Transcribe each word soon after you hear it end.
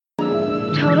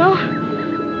Toto.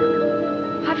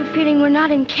 I have a feeling we're not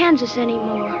in Kansas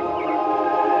anymore.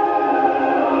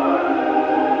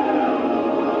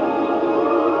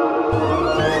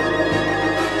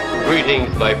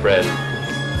 Greetings, my friend.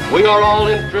 We are all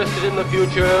interested in the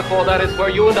future, for that is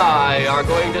where you and I are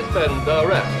going to spend the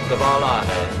rest of our lives.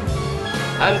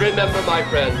 And remember, my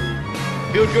friend,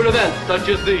 future events such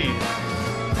as these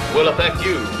will affect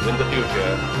you in the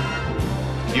future.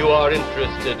 You are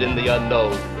interested in the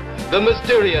unknown, the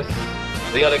mysterious,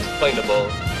 the unexplainable.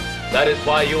 That is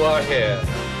why you are here.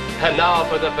 And now,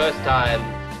 for the first time,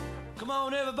 come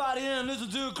on, everybody, in, listen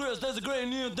to Chris. There's a great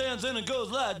new dance, and it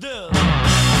goes like this.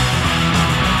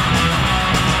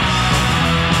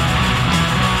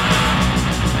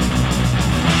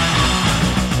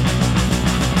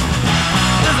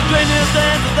 Great new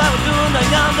dance that we're doing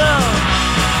down yonder.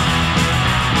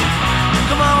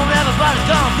 Come on, everybody,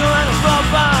 come doing a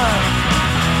robot.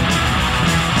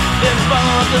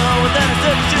 Everybody doing that is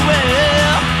what you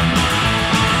will.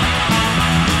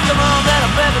 Come on,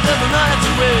 little baby, there's a night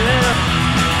you will.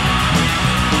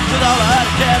 With all the hot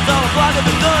cats on the block, I've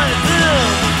been doing it too.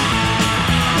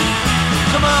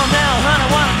 Come on now, honey,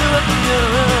 wanna do it for you.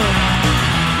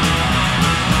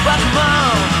 But come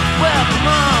on, well, come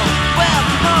on, well,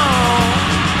 come on,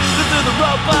 listen to the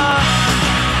robot.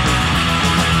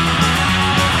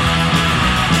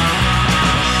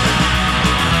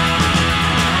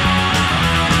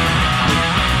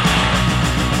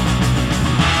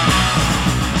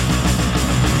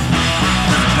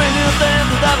 There's a great new thing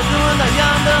that I was doing down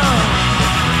yonder.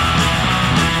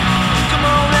 Come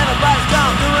on, everybody's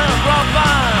come doing a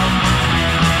robot.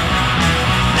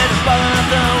 And it's falling out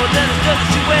there with any stuff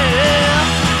that you wear.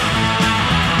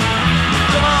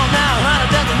 Come on now, honey,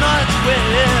 there's a night you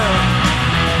will.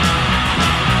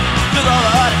 Cause all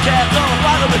the other cats on the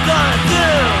block will be done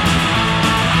too.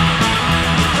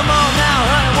 Come on now,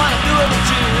 honey, wanna do it with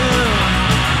you.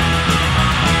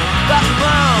 But come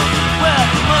on, well,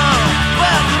 come on,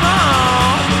 well, come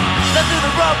on, let's do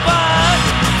the robot.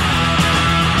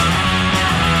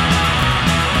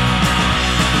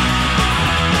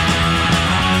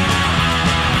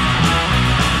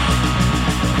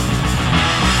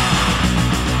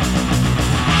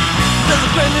 There's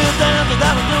a great new dance that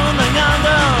I was doing down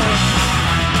yonder.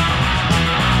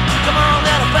 Come on,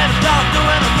 little baby, start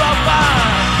doing a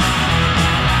robot.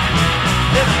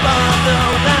 Everybody out there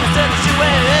with any sense that you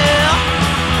will.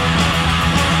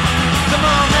 Come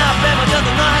on now, baby, just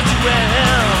the night you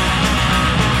will.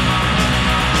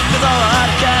 Cause all the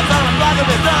hot cats on the block will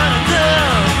be done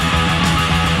too.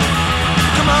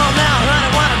 Come on now, honey,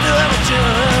 wanna do it with you.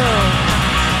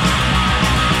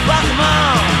 Well, come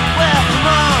on, well,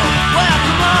 come on, well,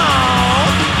 come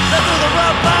on, let's do the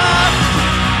robot.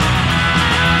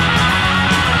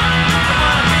 I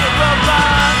wanna be a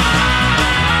robot.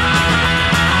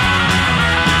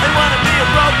 I wanna be a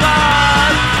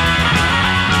robot.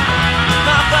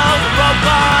 My body's a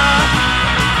robot.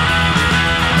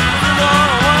 This is all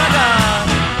I wanna got.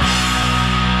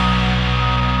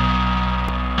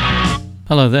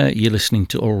 Hello there, you're listening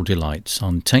to Oral Delights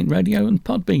on Taint Radio and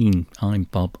Podbean. I'm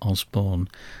Bob Osborne,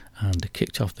 and I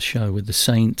kicked off the show with the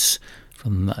Saints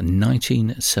from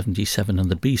 1977 and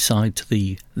the B-side to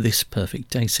the This Perfect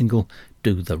Day single,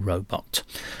 Do the Robot.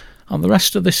 On the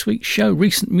rest of this week's show,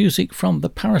 recent music from The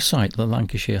Parasite, the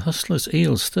Lancashire Hustlers,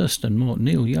 Eels, Thurston Moore,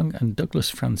 Neil Young and Douglas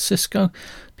Francisco,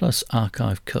 plus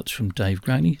archive cuts from Dave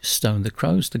Graney, Stone the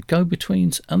Crows, The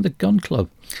Go-Betweens and The Gun Club.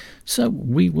 So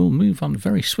we will move on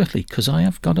very swiftly because I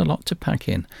have got a lot to pack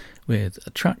in, with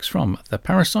tracks from The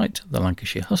Parasite, the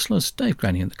Lancashire Hustlers, Dave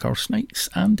Graney and the Coral Snakes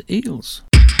and Eels.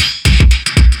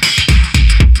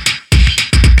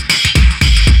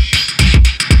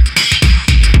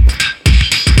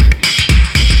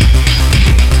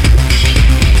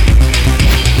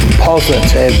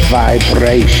 Positive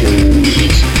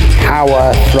vibrations,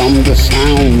 power from the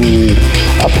sound,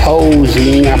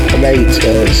 opposing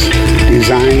apparatus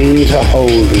designed to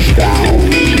hold us down.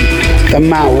 The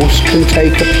mouse can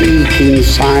take a peek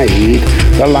inside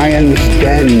the lion's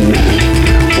den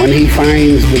when he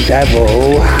finds the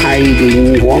devil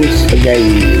hiding once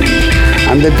again.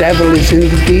 And the devil is in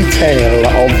the detail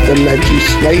of the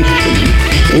legislation,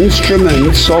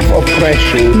 instruments of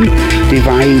oppression,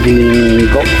 dividing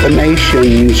up the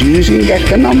nations using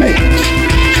economics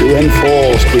to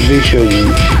enforce division.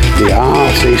 The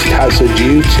artist has a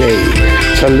duty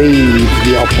to lead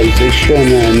the opposition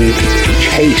and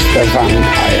chase the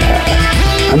vampire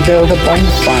and build a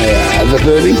bonfire. The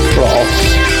burning cross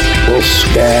will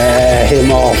scare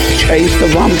him off. Chase the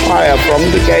vampire from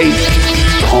the gate.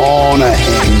 Corner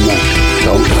him.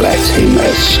 Don't let him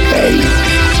escape.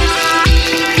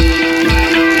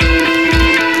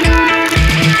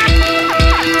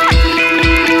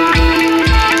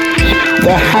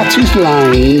 heart is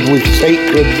lined with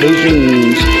sacred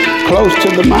visions, close to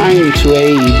the mind to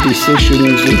aid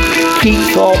decisions and keep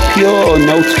thought pure,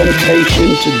 no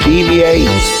temptation to deviate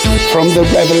from the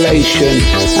revelation.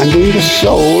 And in the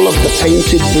soul of the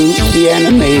painted boot, the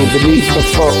enemy beneath the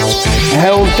foot,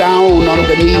 held down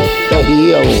underneath the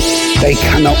heel, they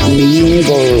cannot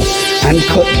mingle and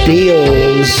cut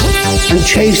deals and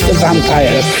chase the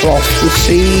vampire across the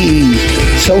seas,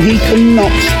 so he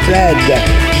cannot spread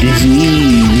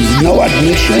disease. No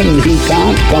admission, he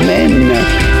can't come in.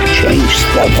 Chase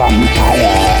the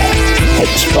vampire,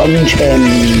 expunge him.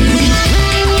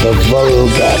 The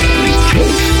vulgar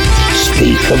creatures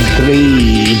speak of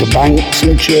greed. Banks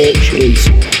and churches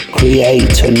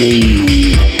create a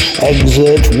need.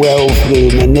 Exert wealth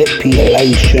through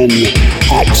manipulation.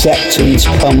 Acceptance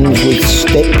comes with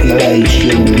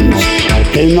stipulations.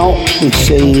 Do not be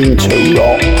seen to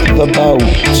rock the boat,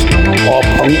 or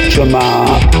puncture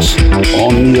marks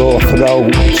on your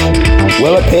throat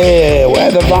will appear where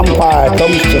the vampire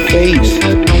comes to feast,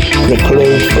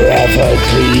 preclude forever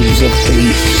dreams of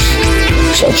peace.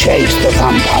 So chase the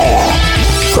vampire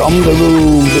from the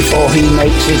room before he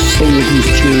makes us sing his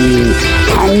tune.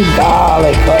 Hang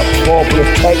garlic up for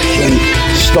protection,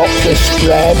 stop the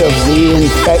spread of the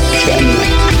infection.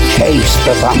 Chase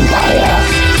the vampire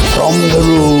from the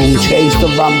room, chase the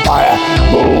vampire.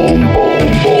 Boom, boom,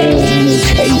 boom,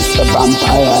 chase the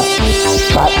vampire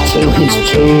back to his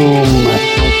tomb.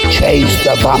 Chase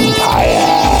the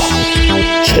vampire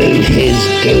to his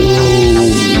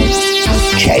doom.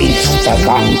 Chase the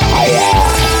vampire.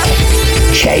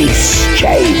 Chase,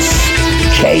 chase,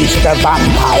 chase the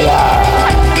vampire.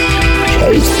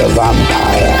 Chase the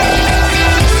vampire.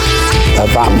 The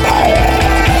vampire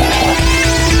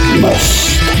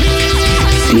must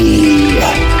be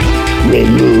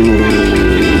removed.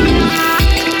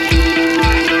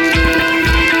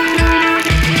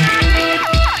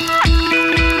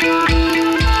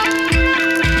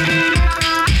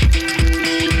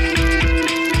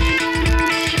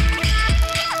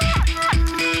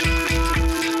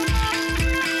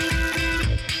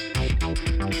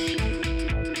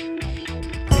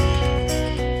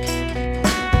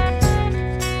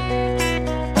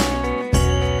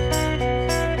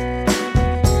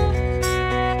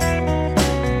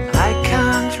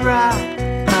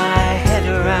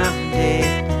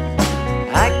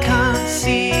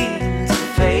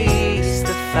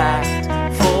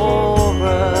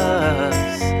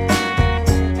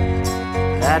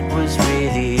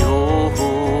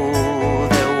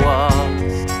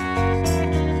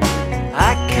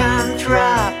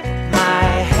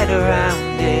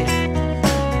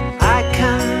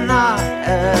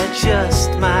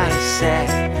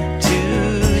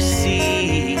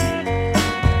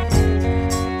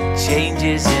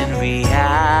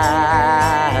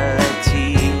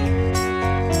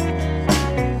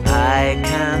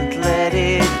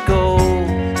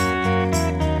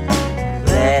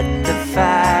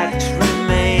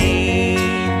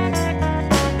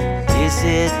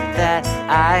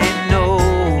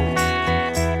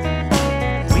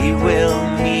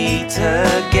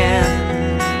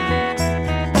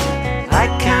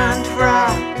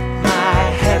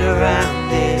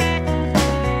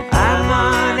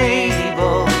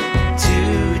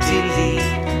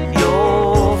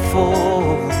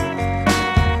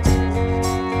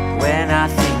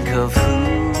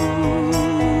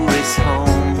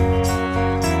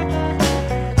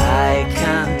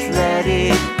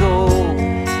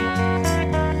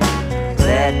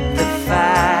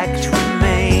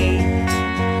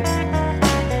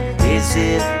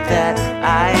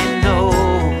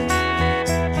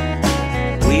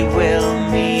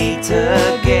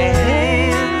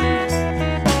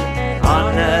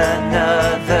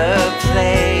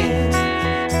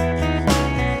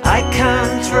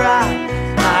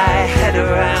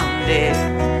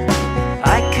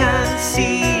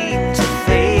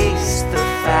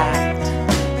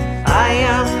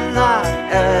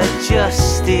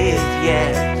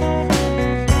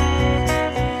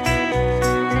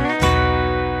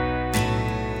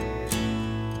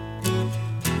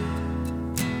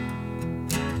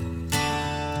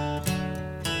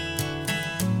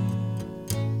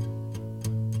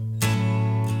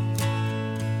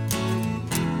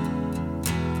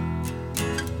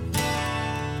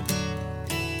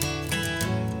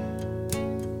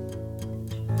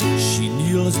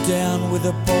 Down with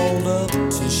a boulder,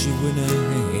 tissue in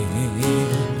her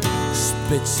hand,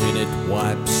 spits in it,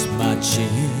 wipes my chin.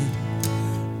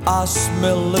 I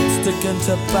smell lipstick and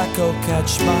tobacco,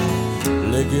 catch my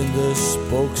leg in the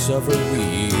spokes of her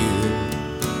wheel.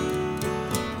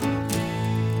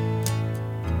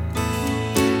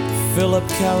 Philip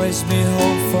carries me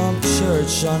home from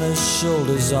church. On his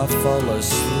shoulders I fall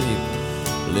asleep,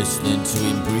 listening to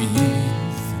him breathe.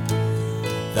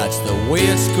 That's the way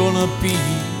it's gonna be.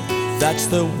 That's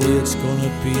the way it's gonna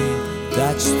be.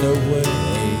 That's the way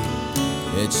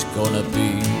it's gonna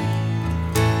be.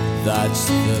 That's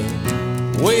the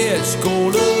way it's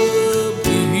gonna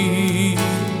be.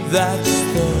 That's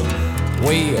the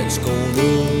way it's gonna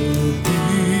be.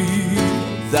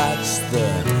 That's the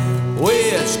way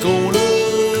it's gonna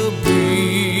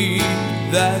be.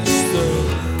 That's the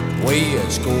way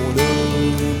it's gonna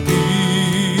be.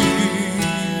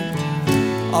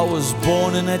 I was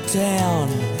born in a town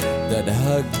that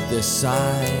hugged the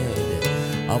side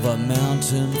of a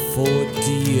mountain for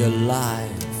dear life.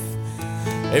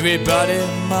 Everybody,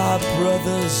 my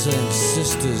brothers and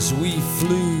sisters, we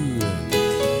flew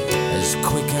as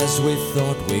quick as we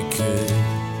thought we could.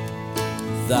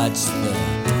 That's the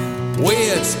way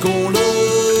it's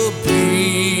gonna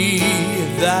be.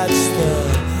 That's the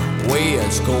way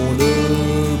it's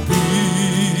gonna be.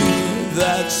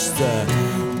 That's the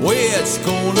way it's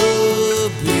gonna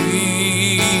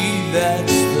be.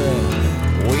 That's the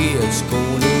way it's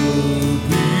gonna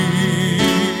be.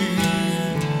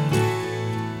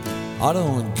 I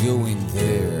don't go in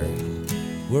there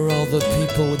where all the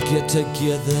people get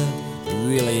together,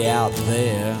 really out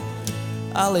there.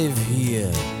 I live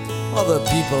here. All the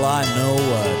people I know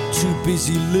are too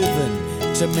busy living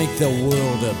to make the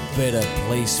world a better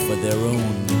place for their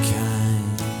own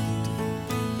kind.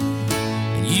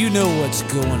 And you know what's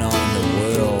going on in the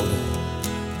world.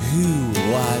 Who,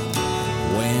 what,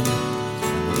 when,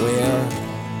 where.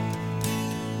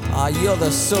 You're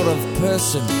the sort of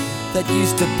person that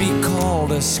used to be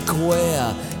called a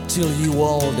square till you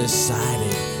all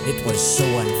decided it was so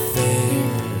unfair.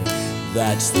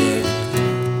 That's the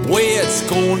way it's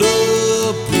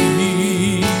gonna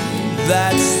be.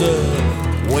 That's the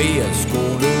way it's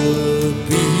gonna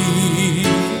be.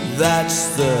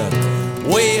 That's the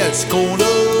way it's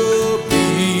gonna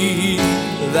be.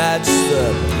 That's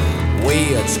the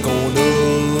way it's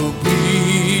gonna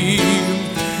be.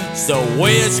 It's the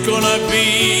way it's gonna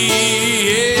be.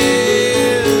 Yeah.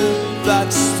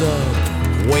 That's the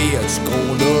way it's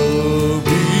gonna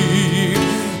be.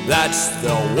 That's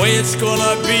the way it's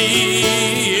gonna be.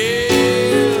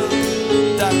 Yeah.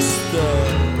 That's the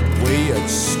way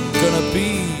it's gonna be.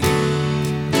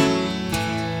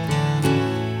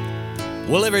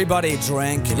 Well, everybody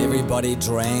drank and everybody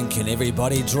drank and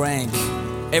everybody drank.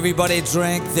 Everybody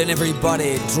drank, then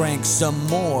everybody drank some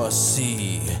more.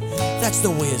 See, that's the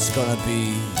way it's gonna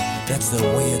be. That's the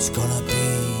way it's gonna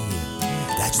be.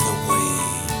 That's the way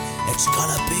it's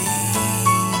gonna be.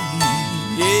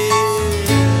 Yeah.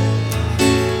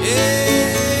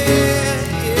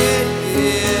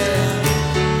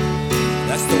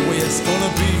 That's the way it's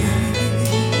gonna be.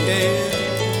 Yeah.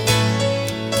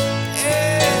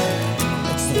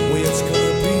 That's the way it's gonna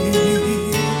be.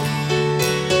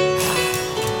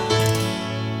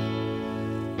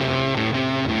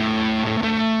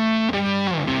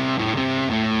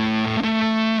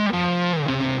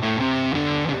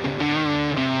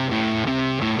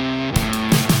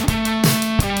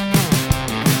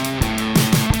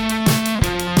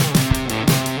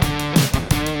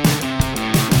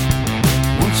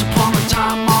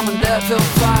 Felt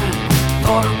fine,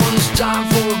 thought it was time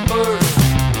for a birth.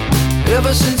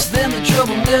 Ever since then the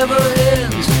trouble never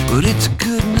ends, but it's a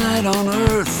good night on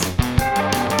earth.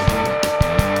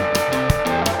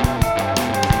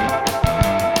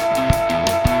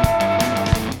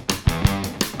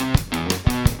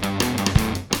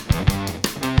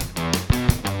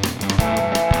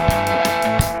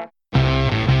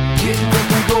 Getting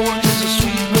up and going is a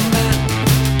sweet lament.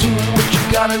 Doing what you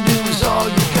gotta do is all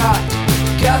you got.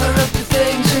 Gather up the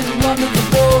things and run to the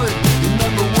void.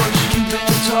 Remember what you've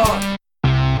been taught.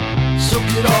 Soak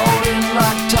it all in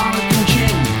like tonic and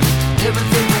gin.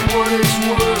 Everything for what it's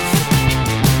worth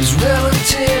is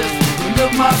relative. But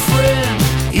look, my friend,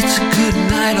 it's a good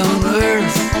night on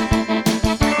earth.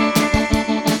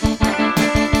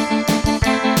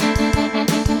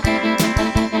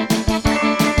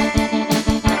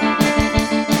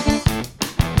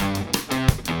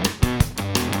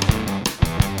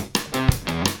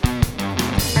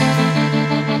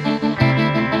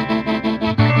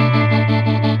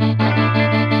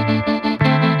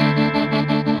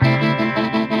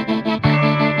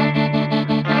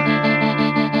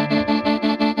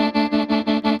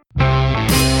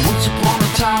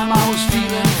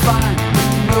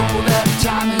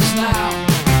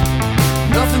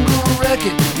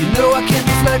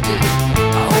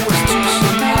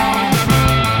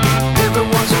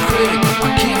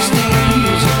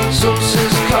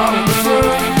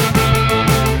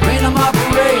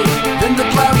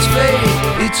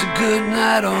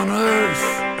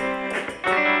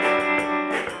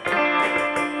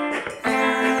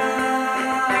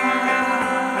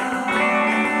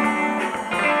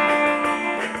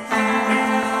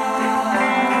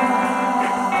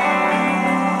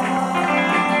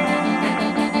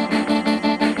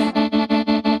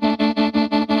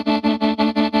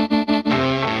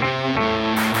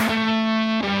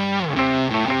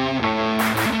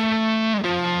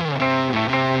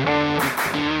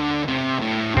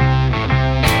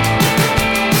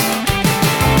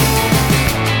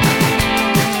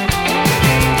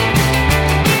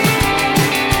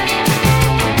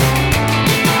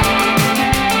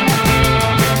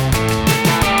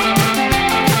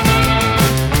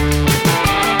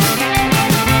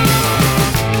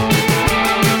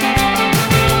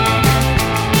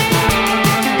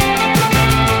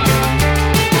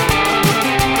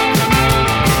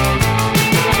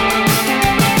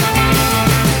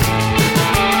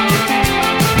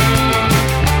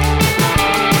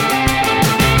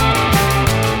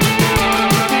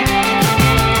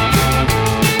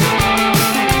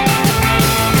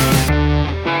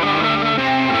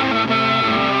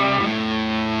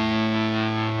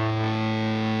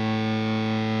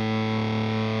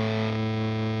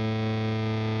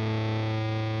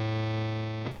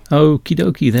 Okie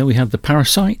dokie, there we have The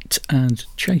Parasite and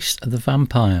Chase the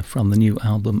Vampire from the new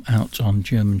album out on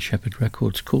German Shepherd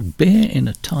Records called Beer in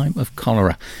a Time of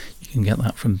Cholera. You can get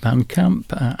that from Bandcamp,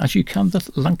 as you can the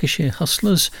Lancashire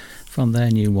Hustlers from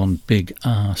their new one, Big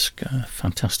Ask.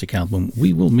 Fantastic album.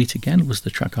 We Will Meet Again was the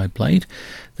track I played.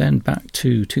 Then back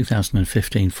to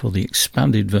 2015 for the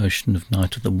expanded version of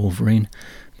Night of the Wolverine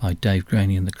by Dave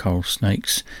Graney and the Coral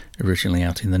Snakes, originally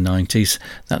out in the 90s.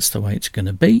 That's the way it's going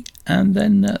to be. And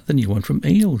then the new one from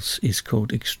Eels is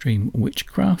called Extreme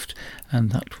Witchcraft, and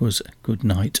that was Good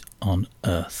Night on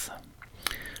Earth.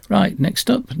 Right, next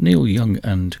up, Neil Young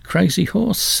and Crazy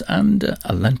Horse, and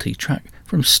a lengthy track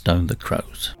from Stone the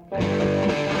Crows.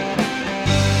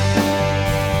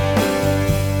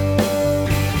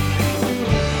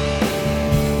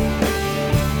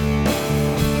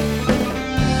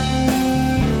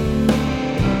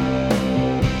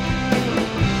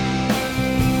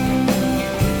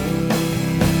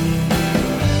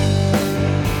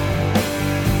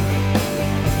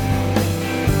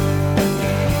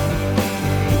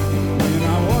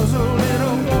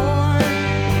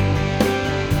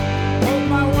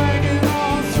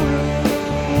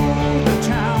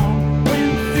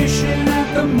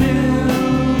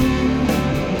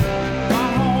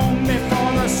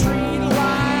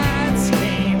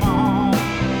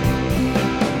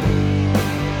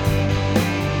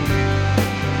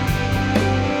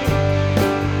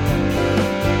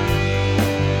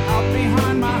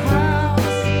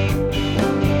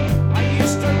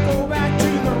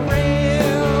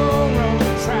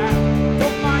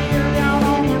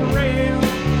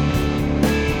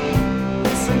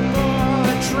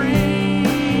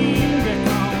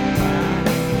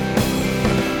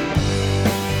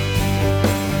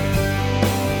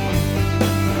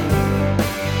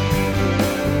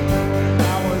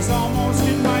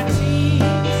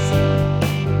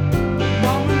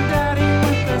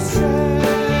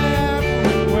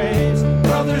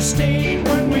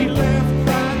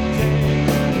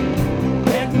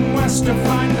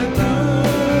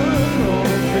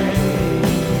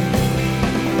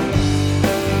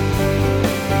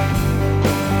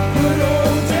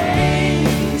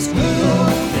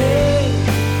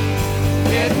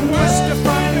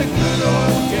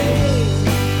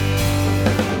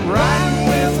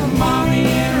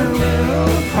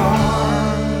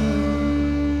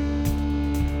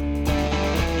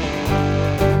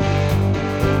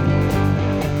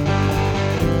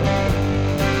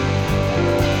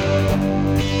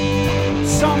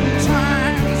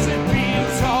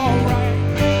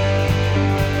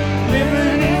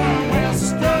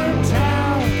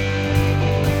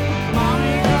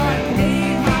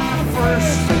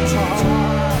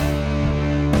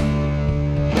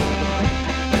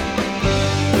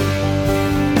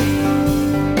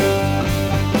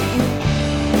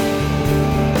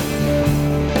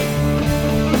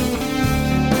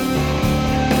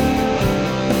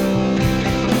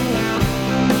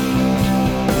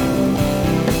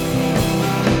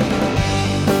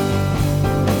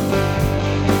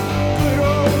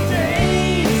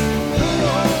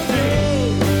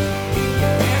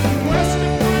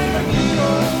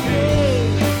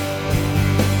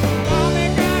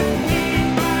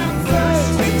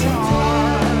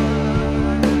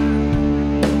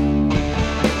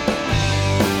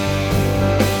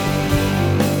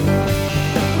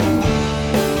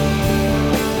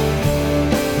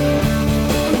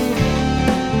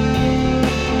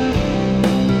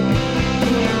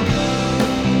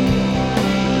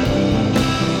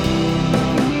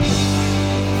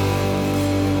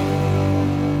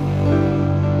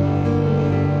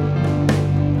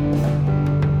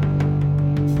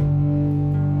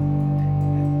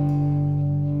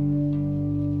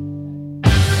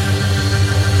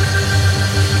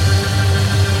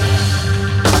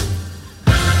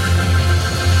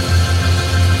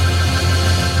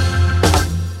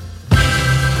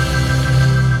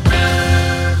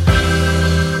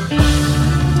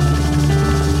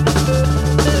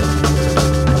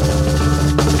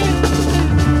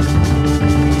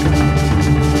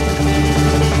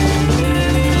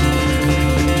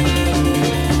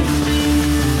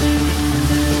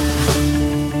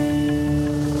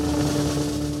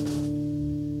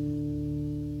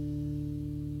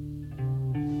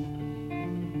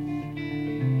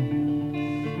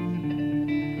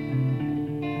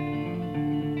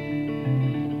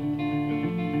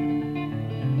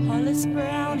 Hollis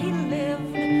Brown, he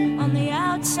lived on the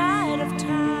outside of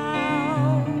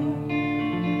town.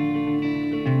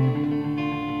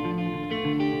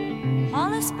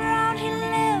 Hollis Brown, he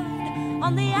lived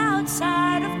on the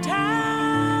outside of town.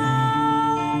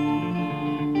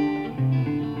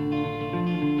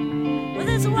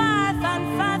 his wife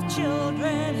and 5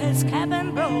 children, his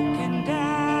cabin broken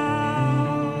down.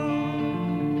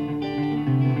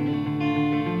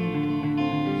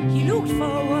 He looked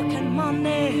for work and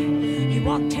money, he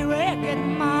walked a ragged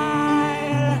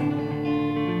mile.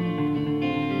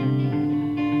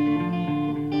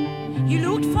 He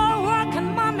looked for work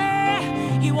and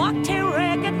money, he walked a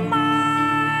ragged mile.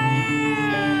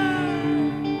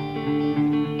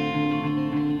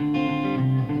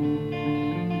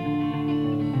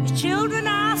 Children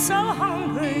are so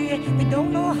hungry, they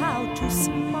don't know how to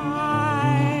smile.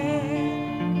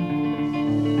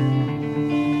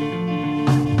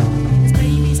 His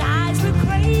baby's eyes look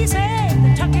crazy,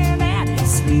 they're tugging at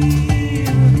his sleeve.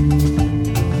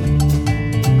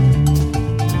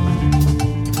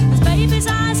 His baby's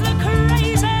eyes look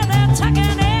crazy, they're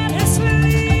tugging at his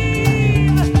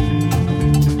sleeve.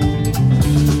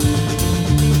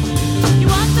 You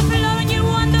walk the floor and you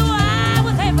wonder why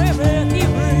with every breath you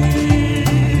breathe.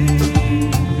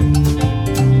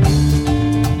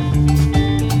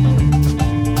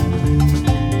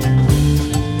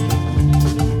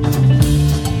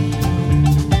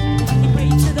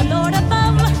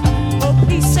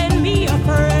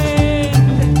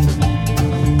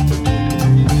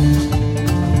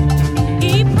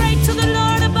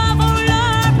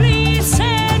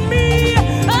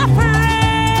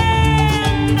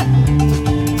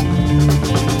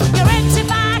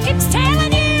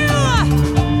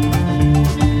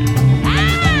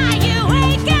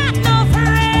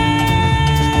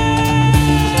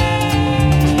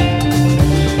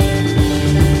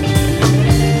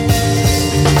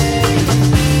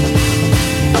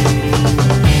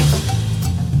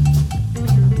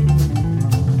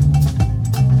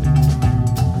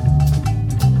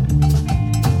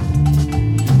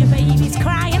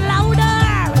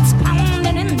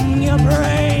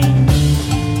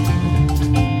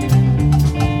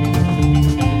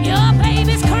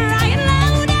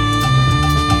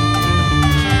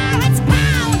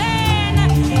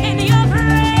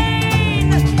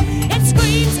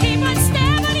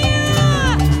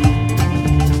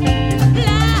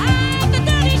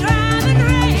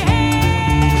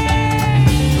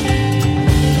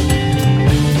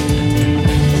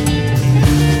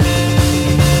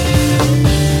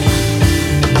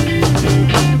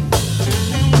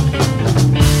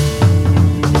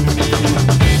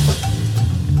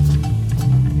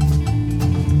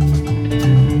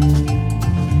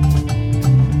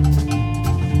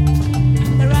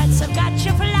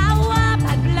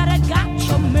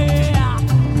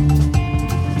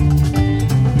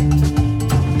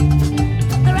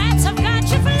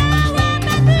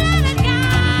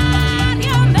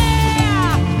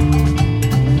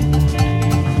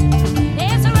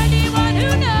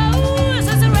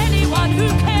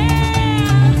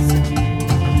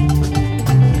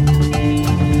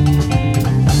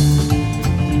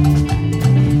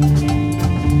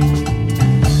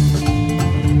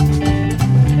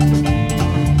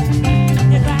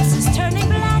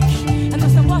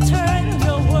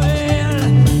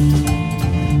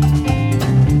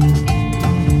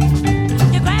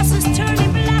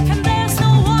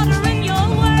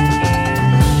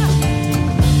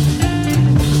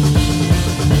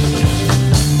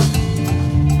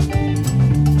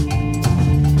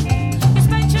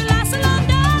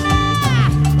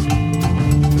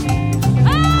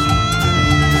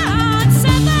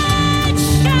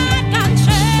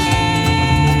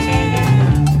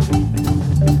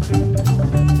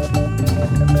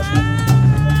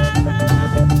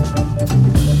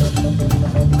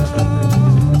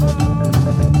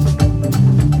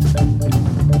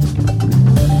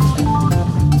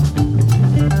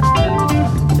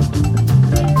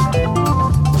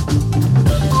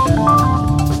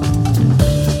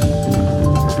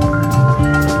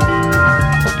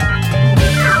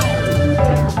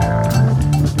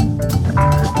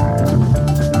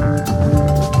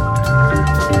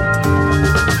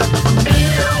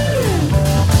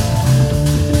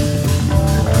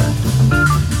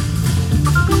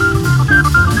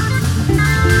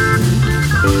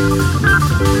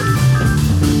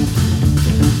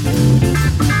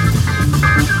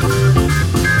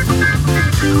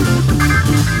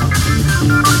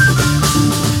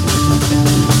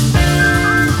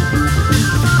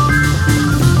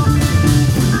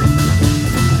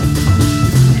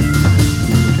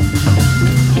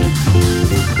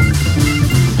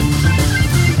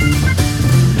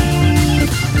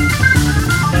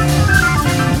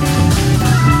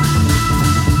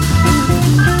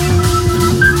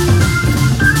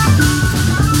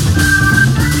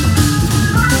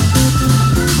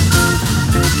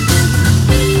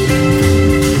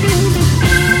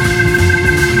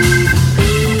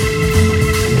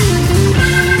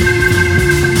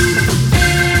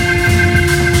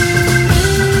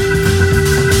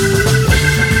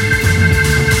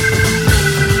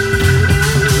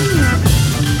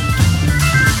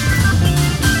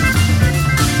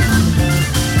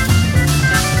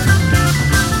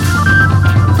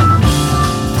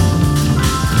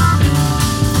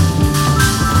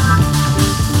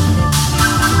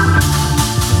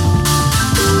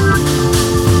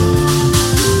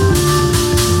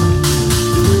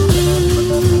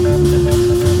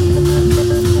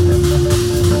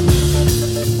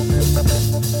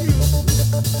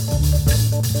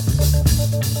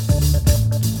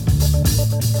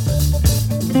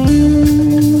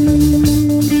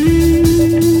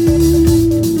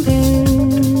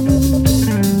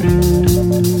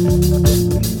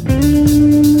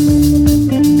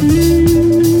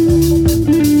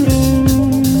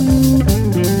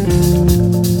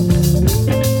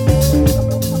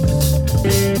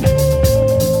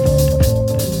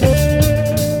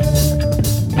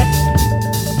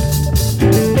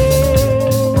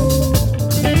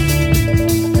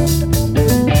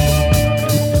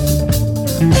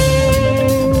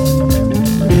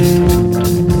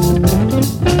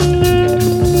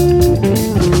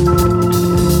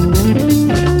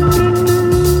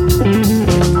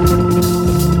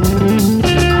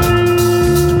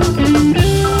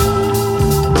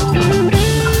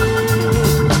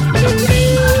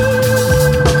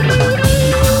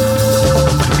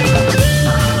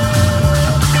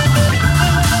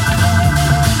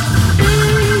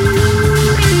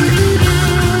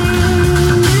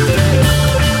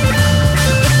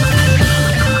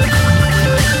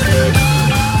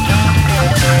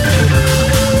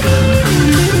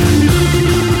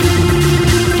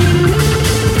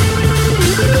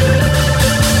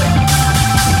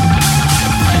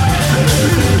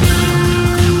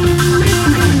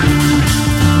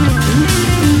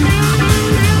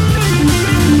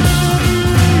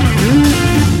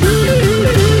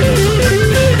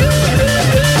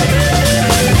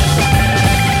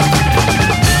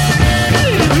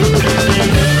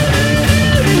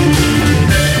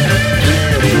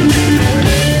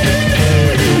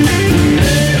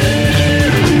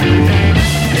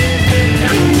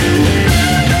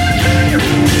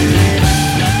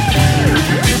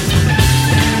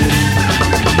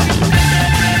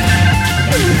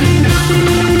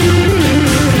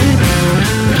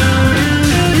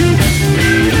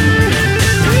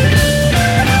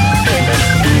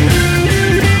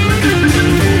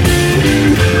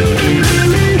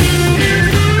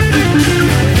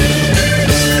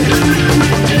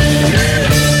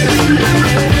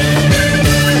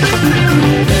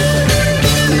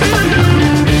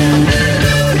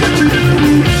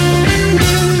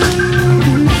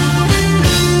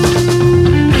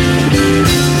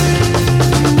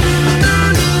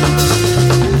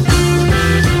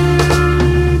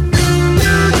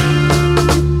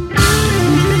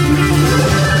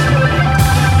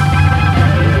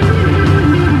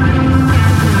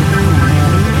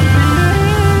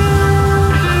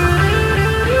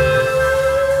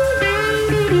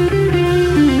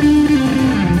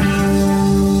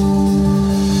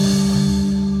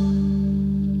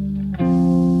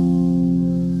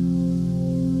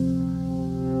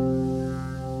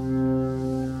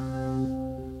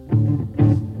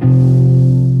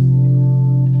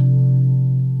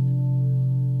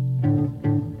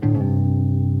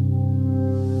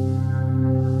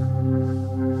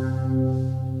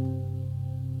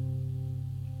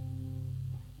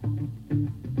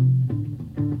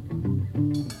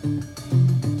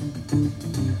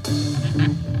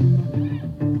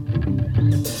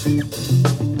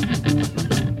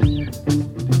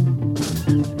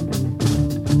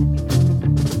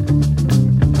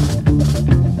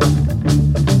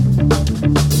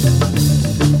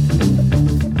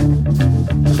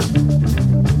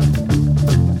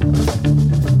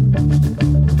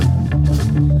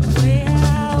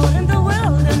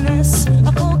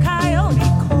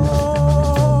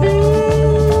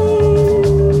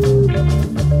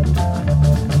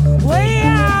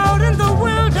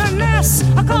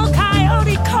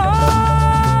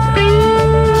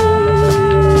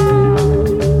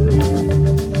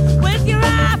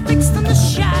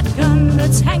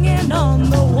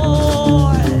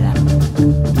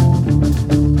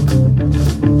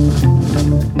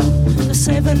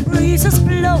 7 breezes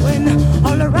blowing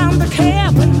all around the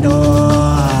cabin door.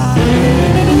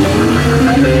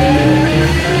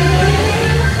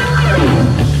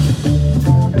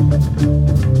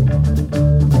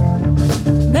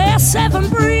 There's 7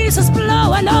 breezes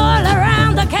blowing all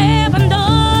around the cabin door.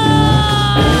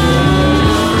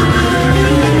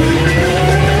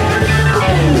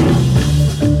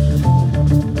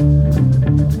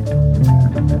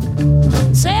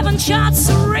 7 shots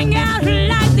ring out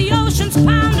like the ocean's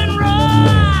pounding roar.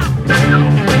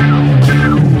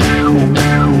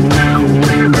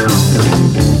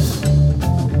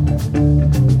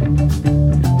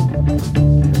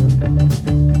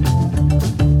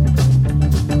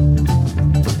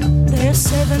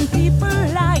 7 people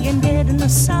lying dead in the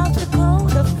South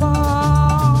Dakota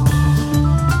farm.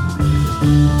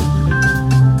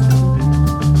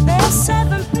 There's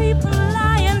 7 people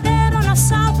lying dead on a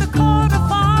South Dakota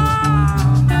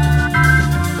farm.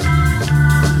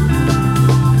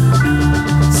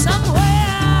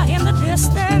 Somewhere in the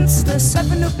distance, there's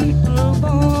 7 new people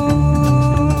born.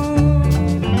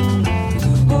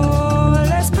 Oh,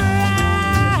 let's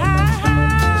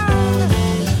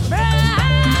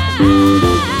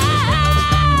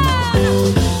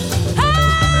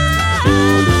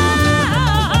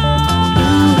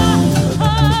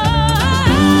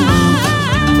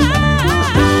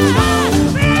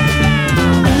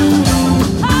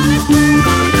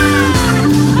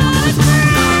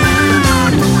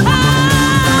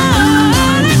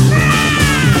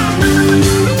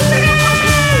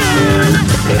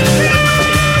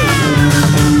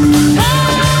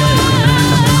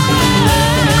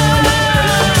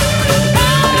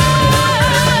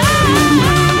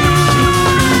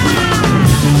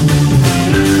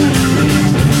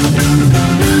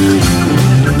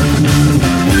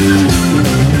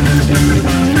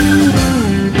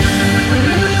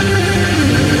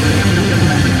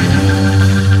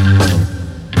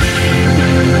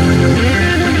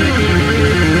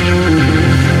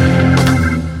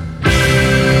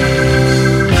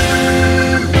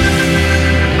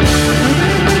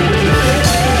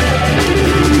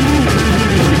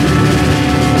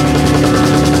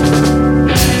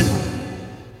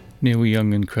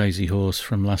Crazy Horse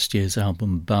from last year's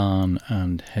album Barn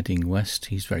and Heading West.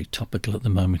 He's very topical at the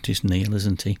moment, is Neil,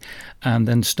 isn't he? And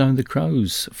then Stone the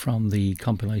Crows from the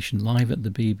compilation Live at the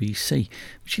BBC,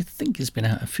 which I think has been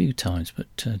out a few times but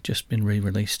just been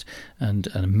re-released, and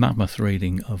a mammoth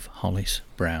reading of Hollis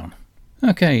Brown.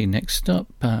 Okay, next up,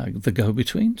 The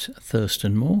Go-Betweens,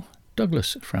 Thurston Moore,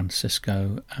 Douglas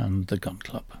Francisco and The Gun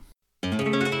Club.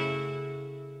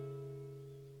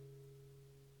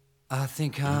 I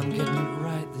think I'm getting it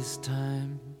right this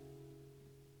time.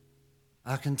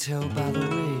 I can tell by the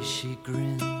way she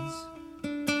grins.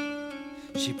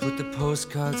 She put the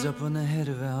postcards up on the head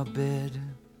of our bed.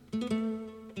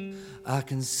 I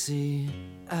can see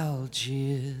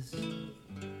Algiers.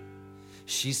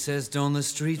 She says, don't the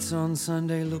streets on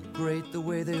Sunday look great, the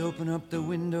way they open up the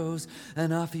windows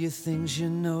and offer you things you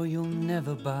know you'll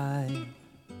never buy.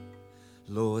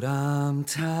 Lord, I'm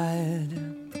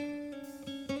tired.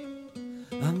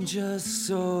 I'm just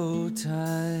so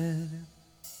tired.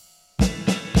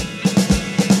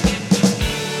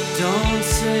 Don't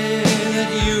say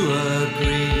that you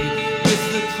agree with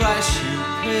the price you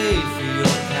paid for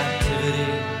your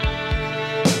captivity.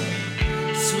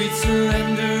 Sweet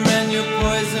surrender and your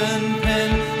poison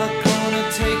pen are gonna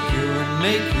take you and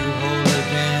make you whole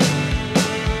again.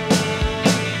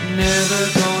 Never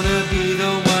gonna be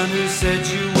the one who said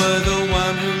you were the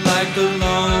one who liked the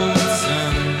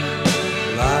lonesome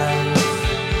life.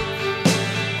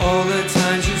 All the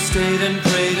times you stayed and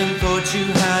prayed and thought you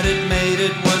had it made,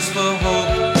 it was for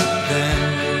hope,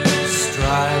 then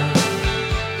strife.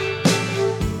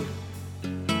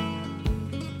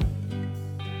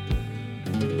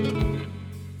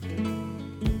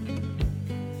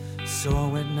 So I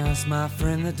went and asked my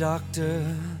friend the doctor,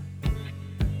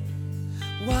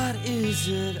 what is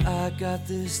it I got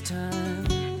this time?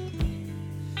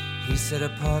 He said,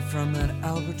 apart from that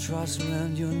albatross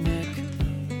around your neck,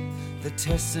 the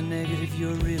tests are negative,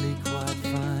 you're really quite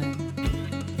fine.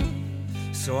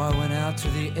 So I went out to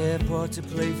the airport to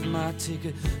pay for my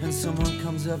ticket, and someone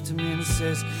comes up to me and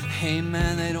says, hey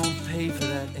man, they don't pay for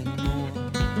that anymore.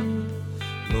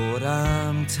 Lord,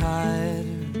 I'm tired.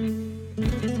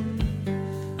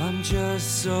 I'm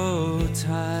just so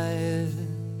tired.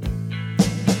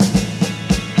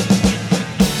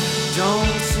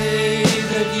 Don't say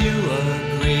that you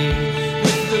agree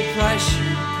with the price you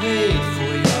paid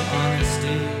for your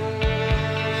honesty.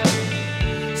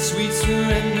 Sweet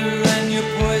surrender and your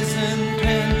poison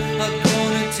pen are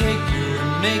gonna take you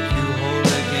and make you whole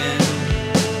again.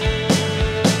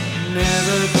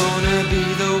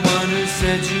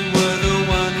 said you were the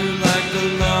one who liked the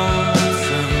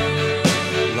lonesome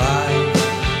life.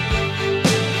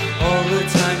 All the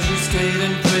times you stayed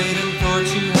and prayed and thought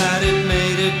you had it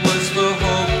made, it was for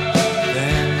hope,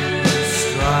 then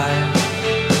strife.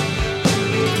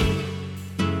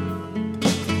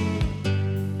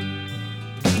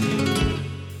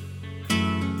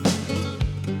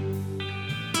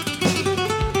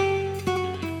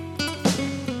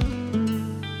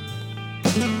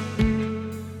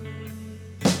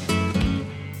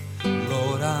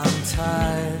 Lord, I'm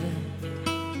tired,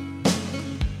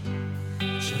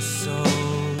 just so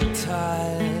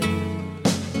tired.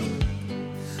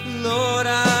 Lord,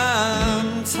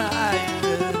 I'm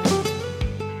tired,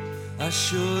 I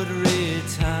should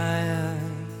retire.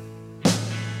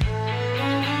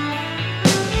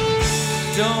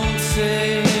 Don't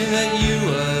say that you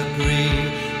agree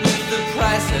with the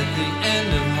price at the end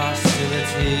of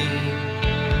hostility.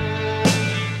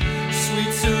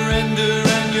 Sweet surrender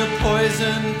and your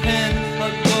poison pen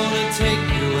are gonna take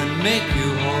you and make you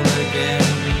whole again.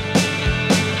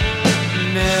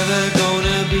 Never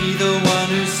gonna be the one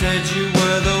who said you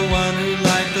were the one who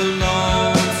liked the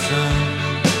lonesome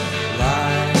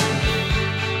life.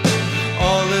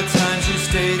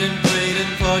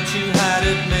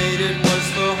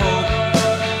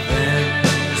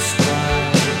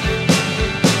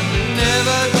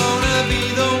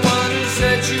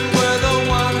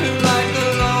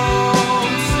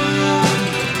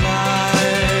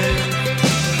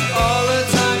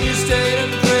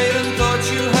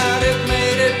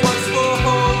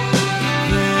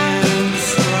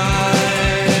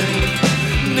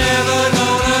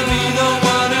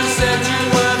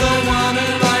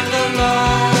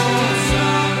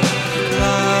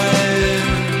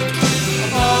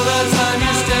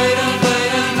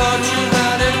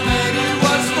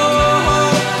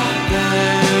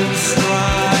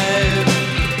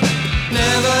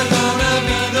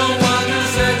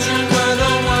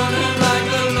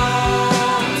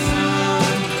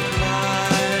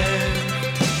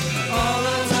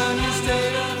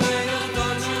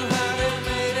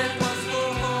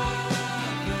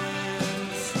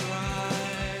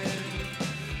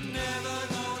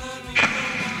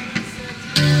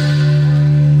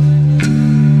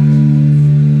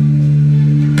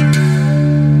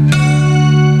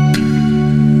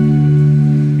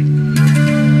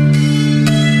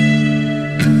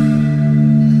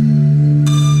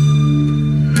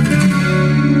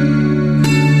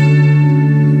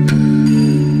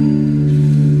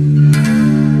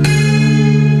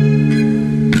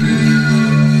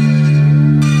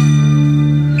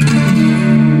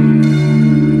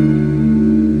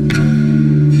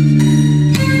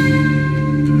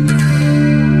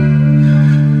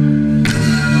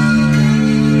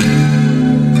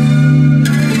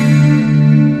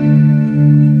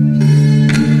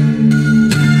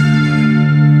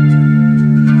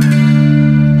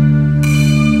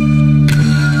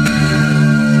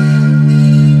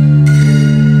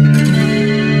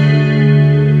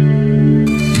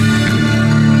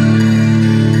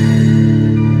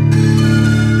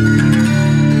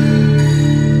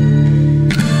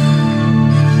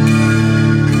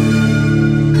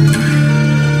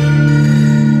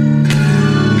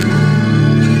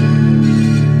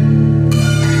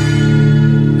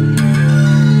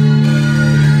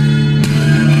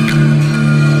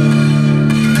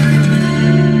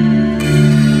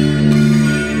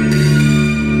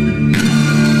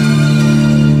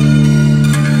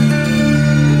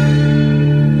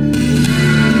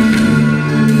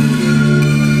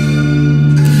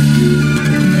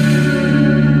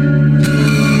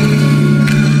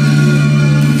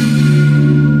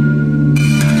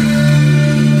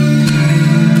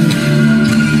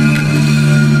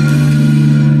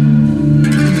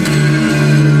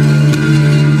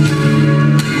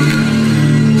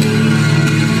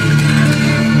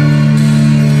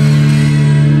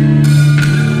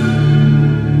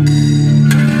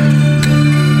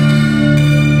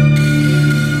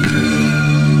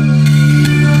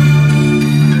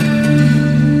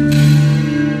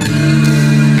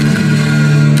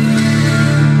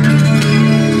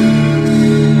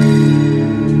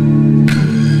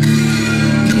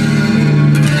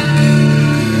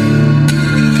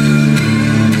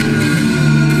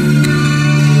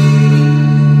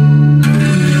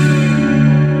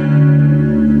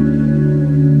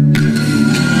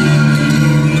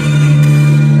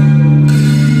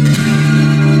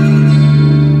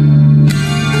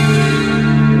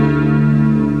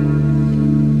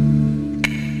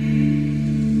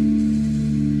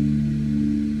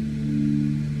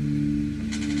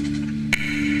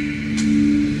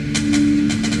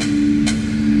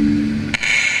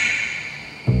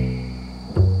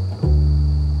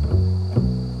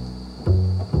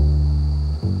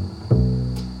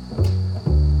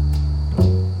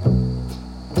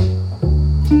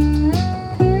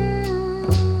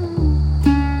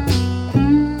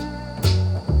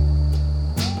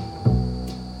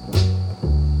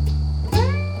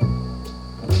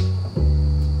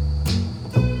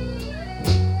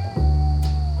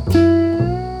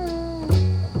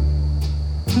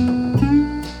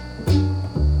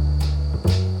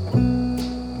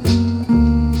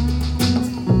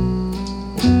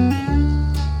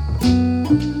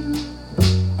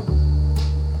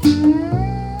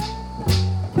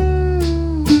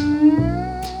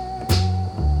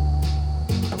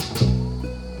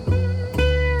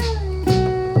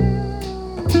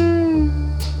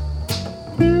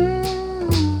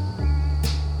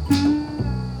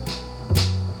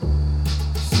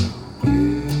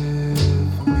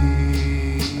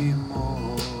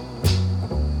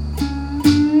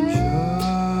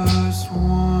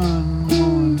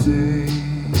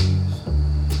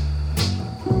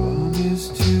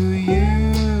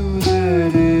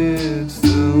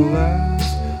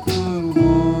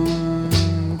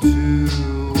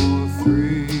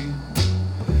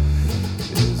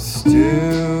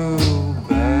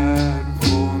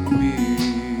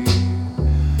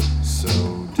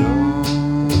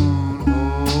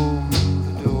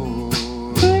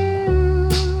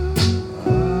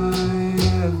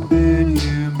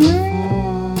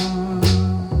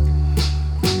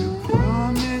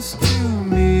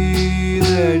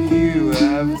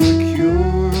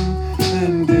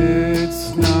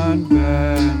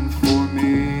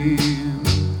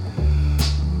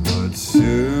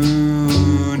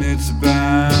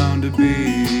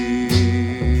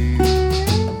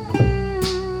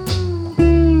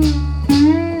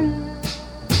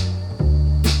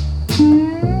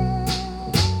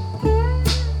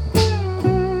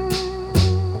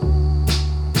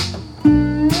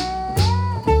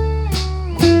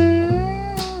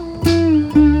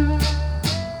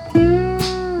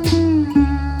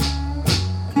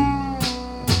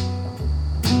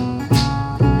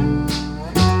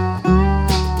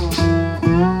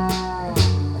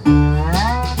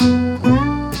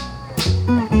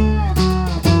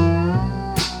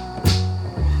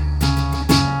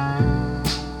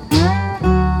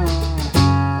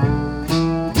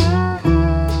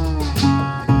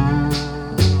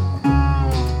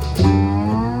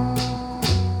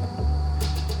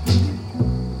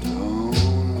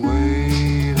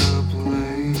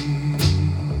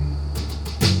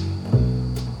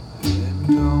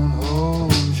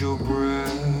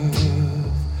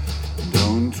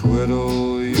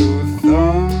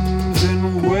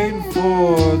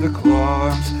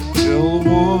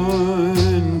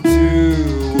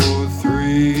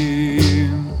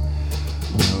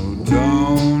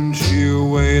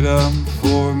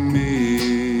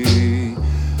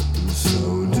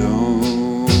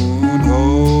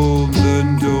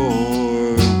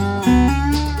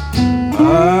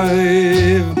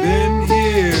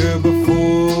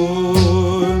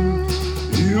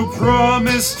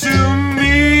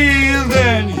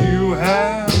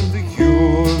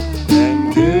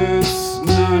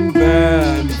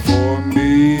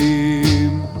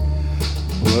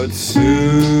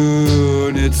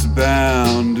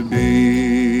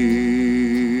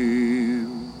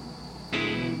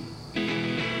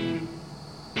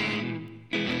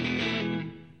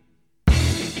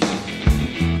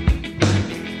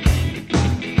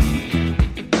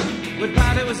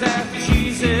 was after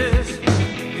Jesus,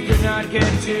 they could not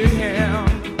get to him.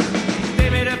 They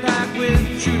made a pact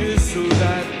with Judas so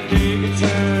that they could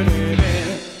turn him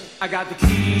in. I got the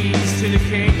keys to the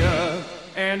kingdom,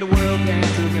 and the world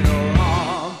can't do me no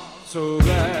harm. So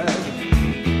glad.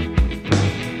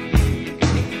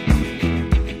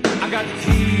 I got the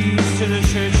keys to the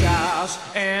church house,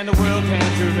 and the world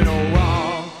can't do me no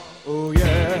wrong. Oh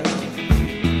yeah.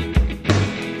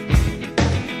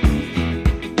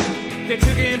 They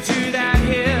took him to that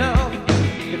hill,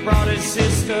 they brought his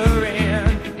sister in.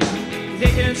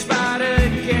 They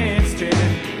conspired against him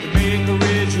to make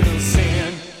original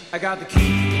sin. I got the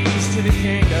keys to the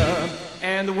kingdom,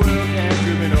 and the world can't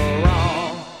do me no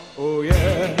wrong. Oh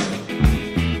yeah.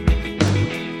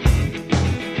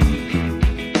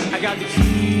 I got the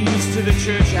keys to the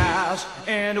church house,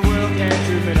 and the world can't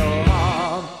do me no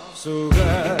harm. So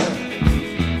glad.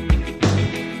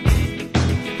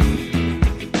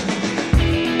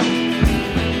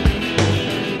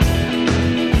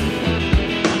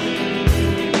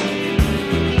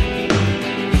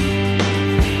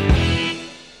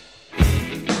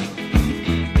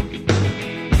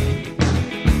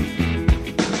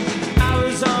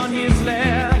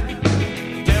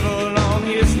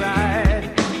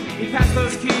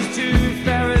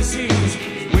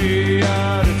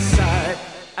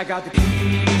 I got the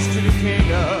keys to the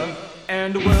kingdom,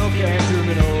 and the world can't do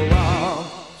me no wrong.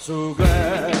 So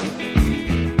glad.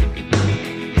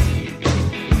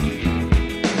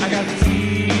 I got the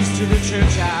keys to the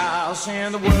church house,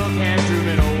 and the world can't do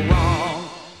me no wrong.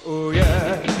 Oh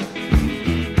yeah.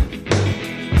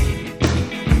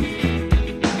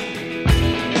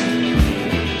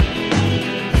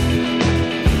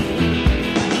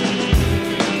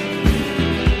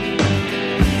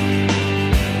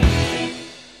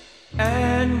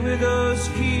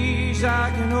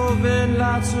 I can open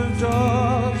lots of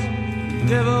doors.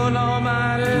 Devil on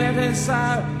my left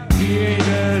side, he ain't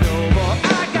there no more.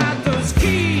 I got those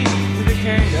keys to the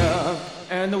kingdom,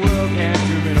 and the world can't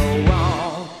do me no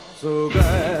wrong. So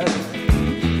glad.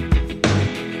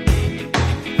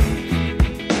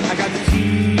 I got the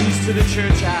keys to the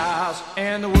church house,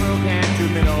 and the world can't do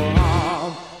me no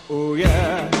harm. Oh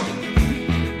yeah.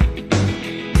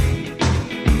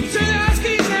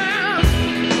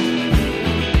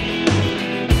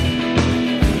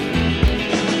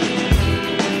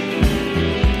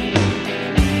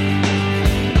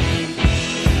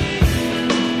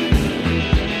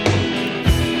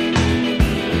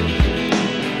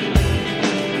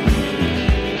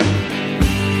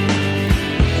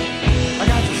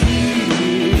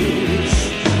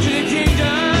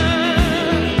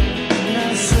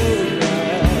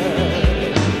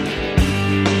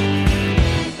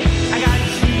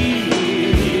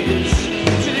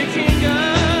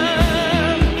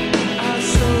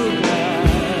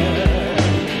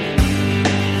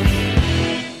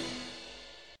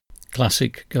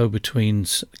 Classic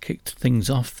go-betweens kicked things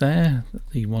off there.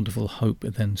 The wonderful Hope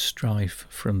Then Strife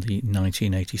from the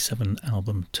 1987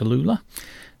 album Tallulah.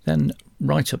 Then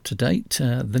right up to date,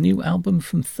 the new album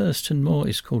from Thurston Moore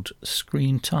is called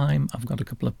Screen Time. I've got a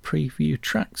couple of preview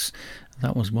tracks.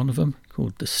 That was one of them,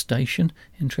 called The Station.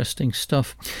 Interesting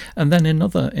stuff. And then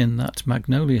another in that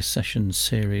Magnolia Sessions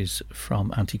series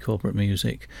from Anti-Corporate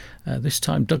Music. This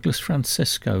time Douglas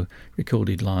Francisco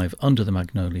recorded live under the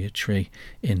Magnolia Tree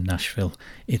in Nashville.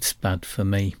 It's Bad for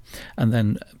Me. And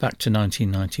then back to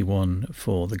 1991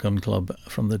 for the Gun Club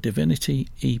from the Divinity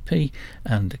EP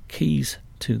and Keys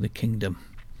to the Kingdom.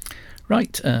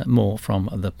 Right, more from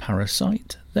The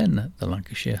Parasite, then the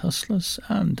Lancashire Hustlers,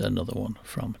 and another one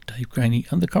from Dave Graney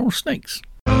and the Coral Snakes.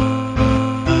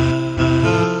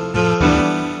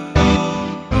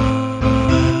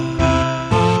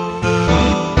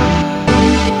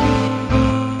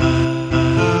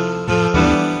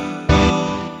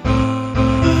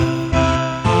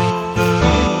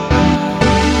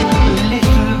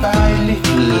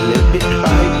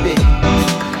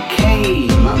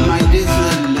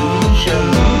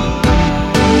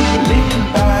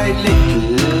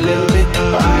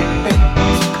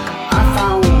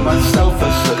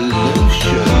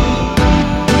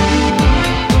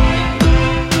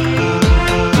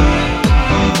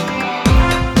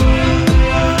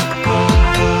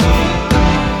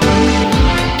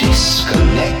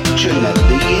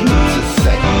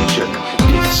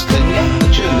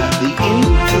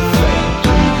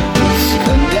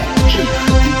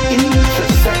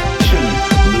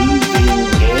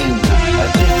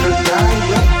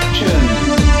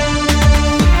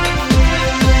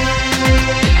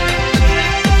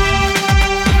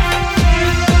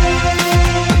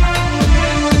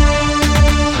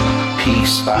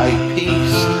 Piece by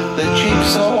piece, the jigsaw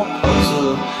jigsaw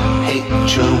puzzle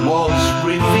picture was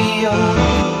revealed.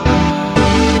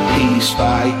 Piece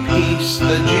by piece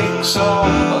the jigsaw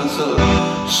puzzle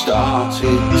started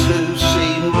to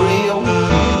seem real.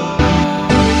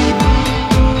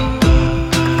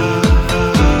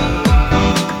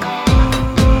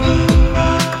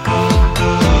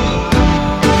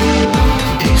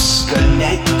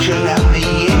 Disconnection at the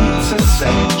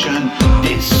intersection.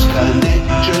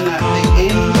 Disconnection at the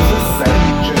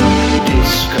intersection.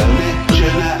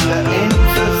 Disconnection at the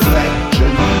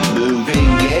intersection.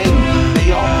 Moving in the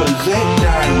opposite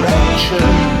direction.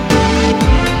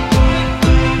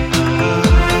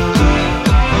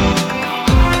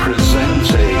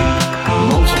 Presenting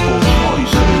multiple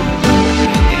choices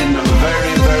in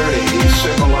very, very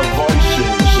similar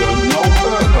voices, and no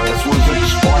purpose was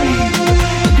explained.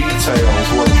 Details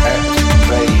were kept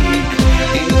vague.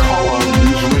 In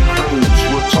columns, recruits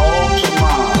were told to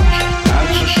march and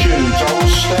to shoot. I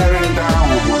was staring down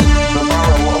the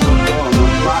barrel of a gun,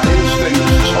 and my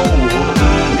instincts told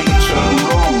me to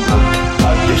run. A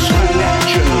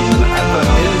disconnection at the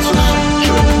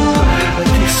intersection. A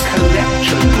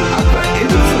disconnection at the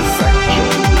intersection.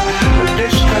 A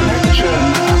disconnection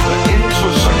at the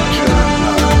intersection.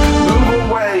 Move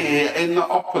away in the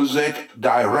opposite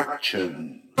direction.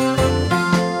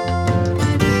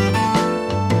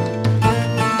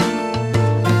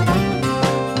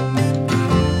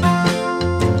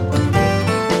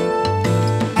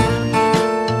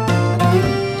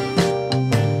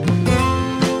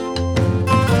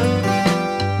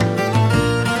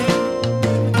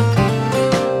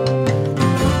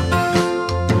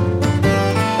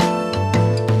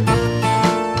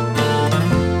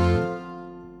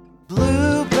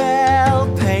 Bluebell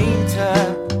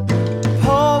painter,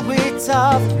 poet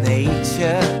of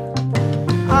nature,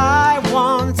 I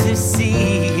want to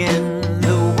see in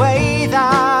the way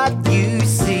that you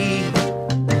see.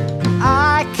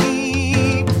 I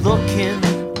keep looking,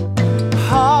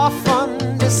 half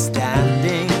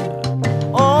understanding,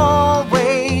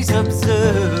 always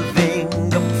observing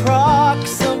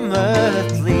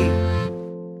approximately.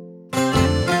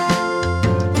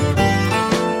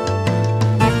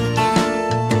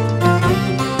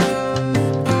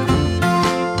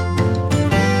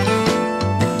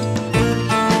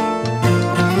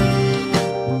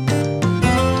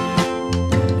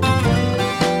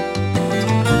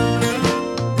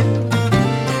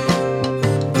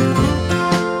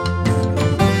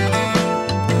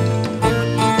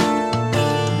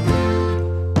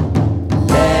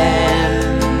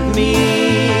 Lend me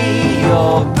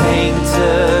your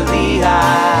painterly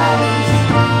eyes.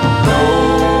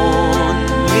 Loan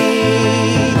me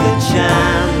the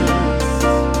chance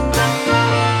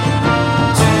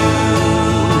to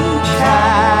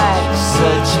catch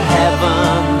such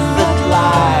heaven that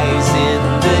lies in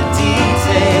the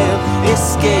detail,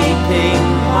 escaping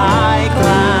my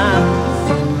glance.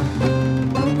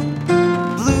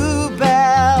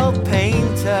 Bluebell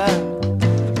painter,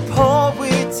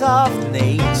 poet of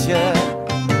nature,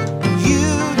 you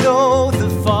know the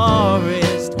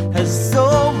forest has so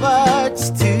much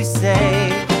to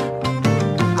say.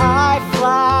 I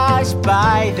flash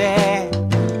by there,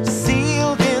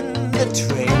 sealed in the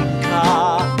train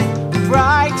car.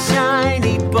 Bright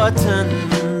shiny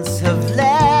buttons have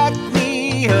led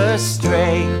me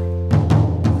astray.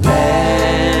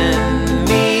 Lend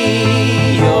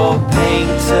me your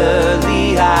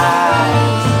painterly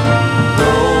eyes.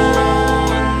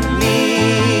 Loan me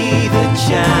the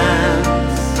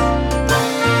chance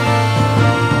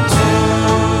to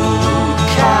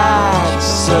catch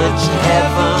such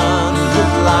heaven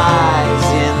that lies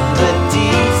in the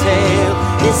detail,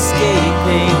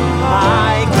 escaping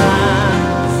my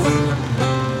glance.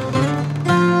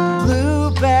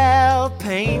 Bluebell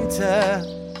painter,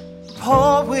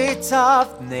 poet of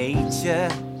nature,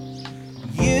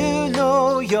 you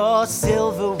know your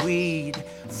silver weed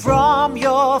from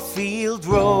your field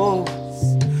rose.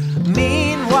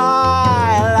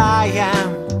 Meanwhile, I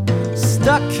am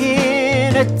stuck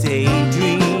in a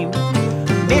daydream,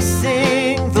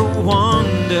 missing the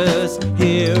wonders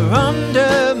here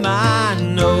under my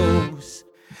nose.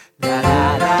 Da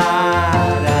da da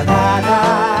da da da.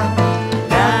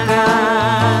 Da da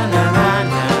da da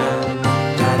da.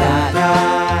 Da da da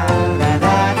da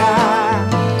da da.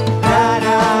 Da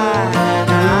da da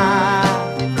da.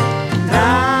 Da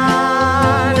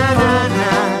da da da.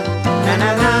 Na na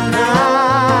na na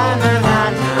na na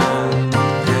na.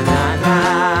 Na na na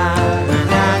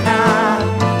na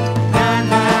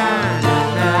na na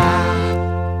na.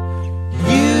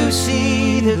 You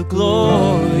see the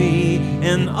glory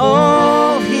in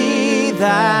all he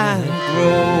that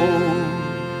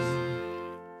grows.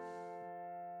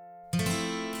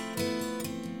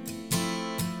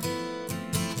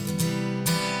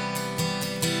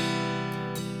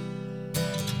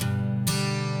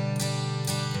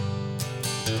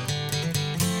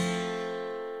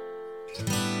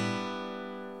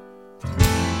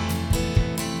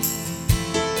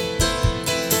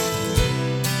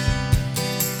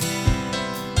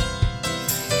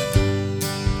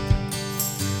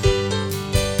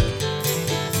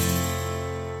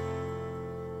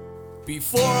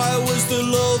 Before I was the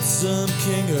loathsome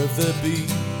king of the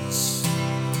beats,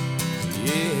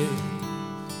 yeah.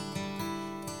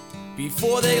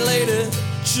 Before they laid a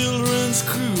children's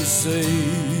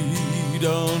crusade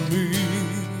on me,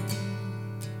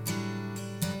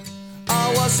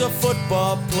 I was a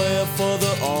football player for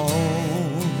the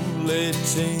only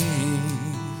team.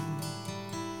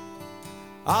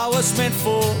 I was meant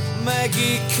for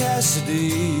Maggie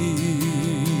Cassidy.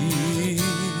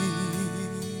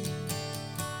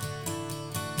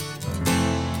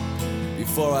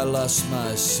 Before I lost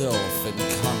myself in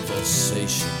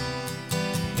conversation,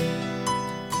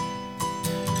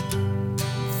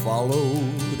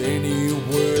 followed any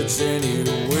words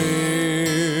anywhere.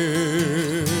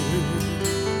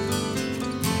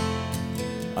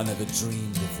 I never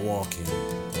dreamed of walking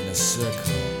in a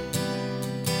circle,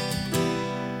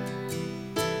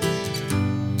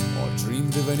 or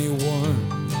dreamed of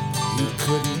anyone who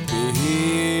couldn't be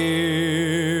here.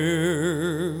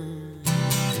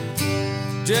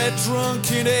 Dead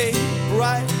drunk in a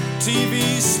bright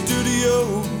TV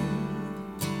studio,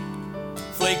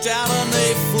 flaked out on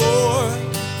the floor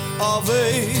of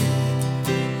a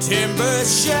timber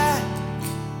shack,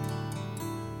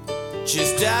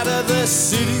 just out of the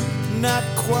city, not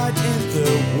quite in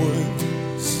the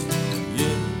woods,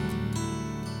 yeah.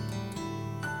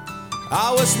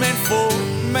 I was meant for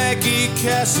Maggie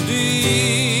Cassidy,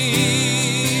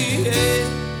 yeah,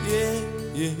 yeah,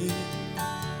 yeah.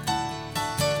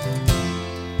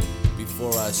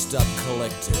 Before I stopped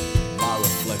collecting my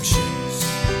reflections,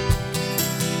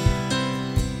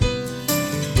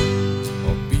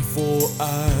 or before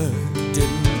I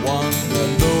didn't want to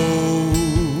know,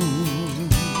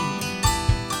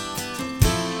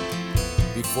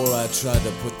 before I tried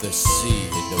to put the C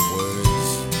into words,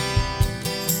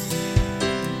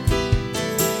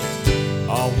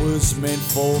 I was meant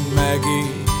for Maggie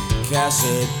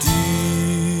Cassidy.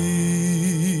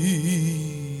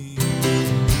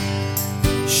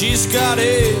 She's got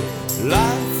a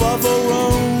life of her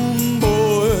own,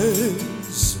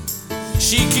 boys.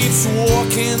 She keeps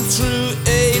walking through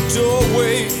a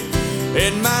doorway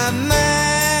in my mind.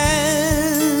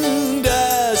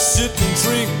 I sit and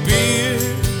drink beer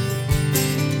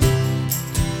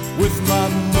with my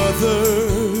mother.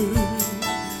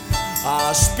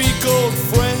 I speak old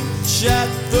French at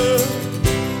the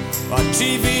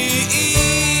TV.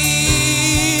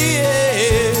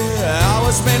 Yeah, I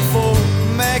was meant for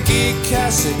Maggie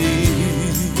Cassidy.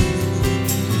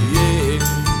 Yeah,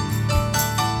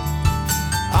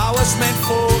 I was meant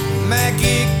for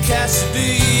Maggie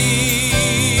Cassidy.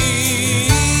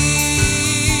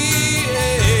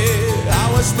 Yeah, I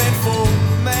was meant for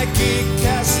Maggie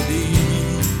Cassidy.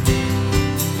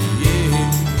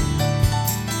 Yeah,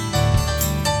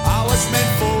 I was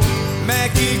meant for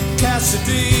Maggie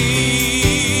Cassidy.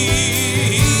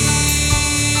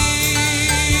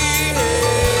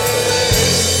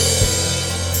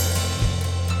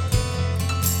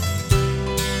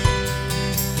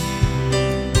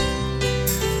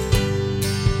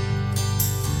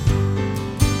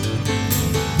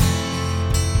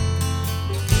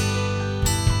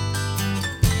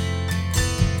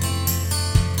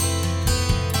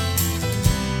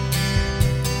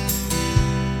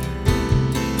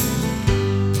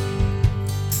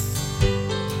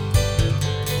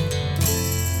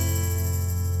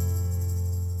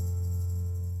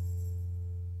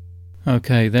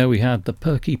 Okay, there we had the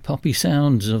perky poppy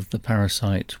sounds of The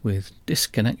Parasite with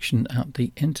Disconnection at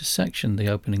the Intersection, the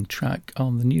opening track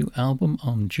on the new album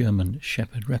on German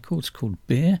Shepherd Records called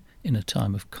Beer in a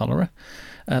Time of Cholera.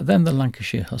 Then the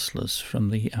Lancashire Hustlers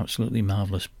from the absolutely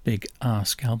marvellous Big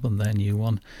Ask album, their new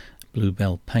one,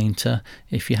 Bluebell Painter.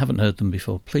 If you haven't heard them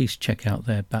before, please check out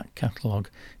their back catalogue.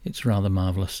 It's rather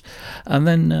marvellous. And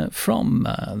then from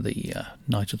the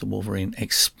Night of the Wolverine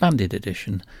Expanded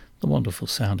Edition, the wonderful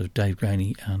sound of Dave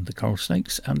Graney and the Coral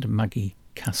Snakes and Maggie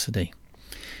Cassidy.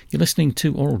 You're listening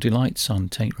to Aural Delights on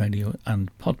Taint Radio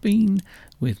and Podbean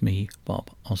with me,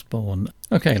 Bob Osborne.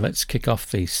 Okay, let's kick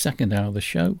off the second hour of the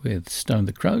show with Stone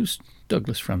the Crows,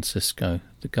 Douglas Francisco,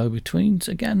 the Go-Betweens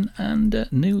again, and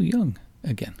Neil Young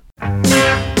again.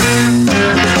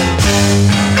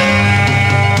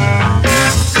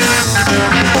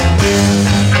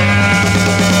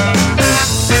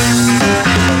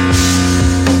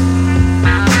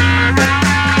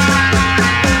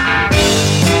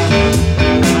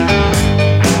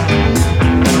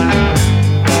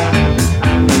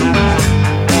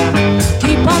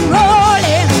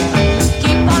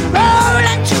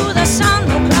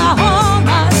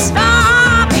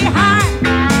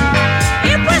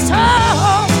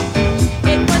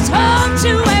 It was home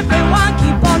to everyone.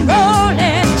 Keep on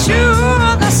rolling, true.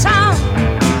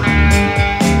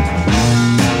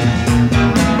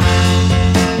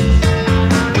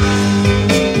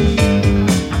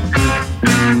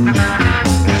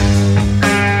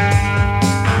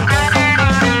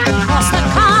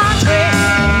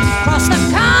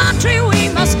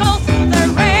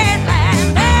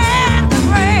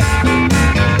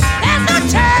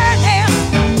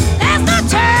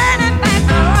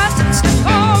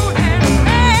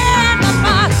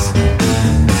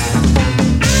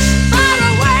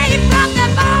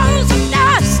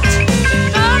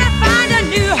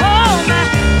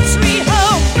 Sweet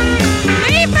home,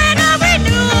 leaving a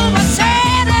renewal.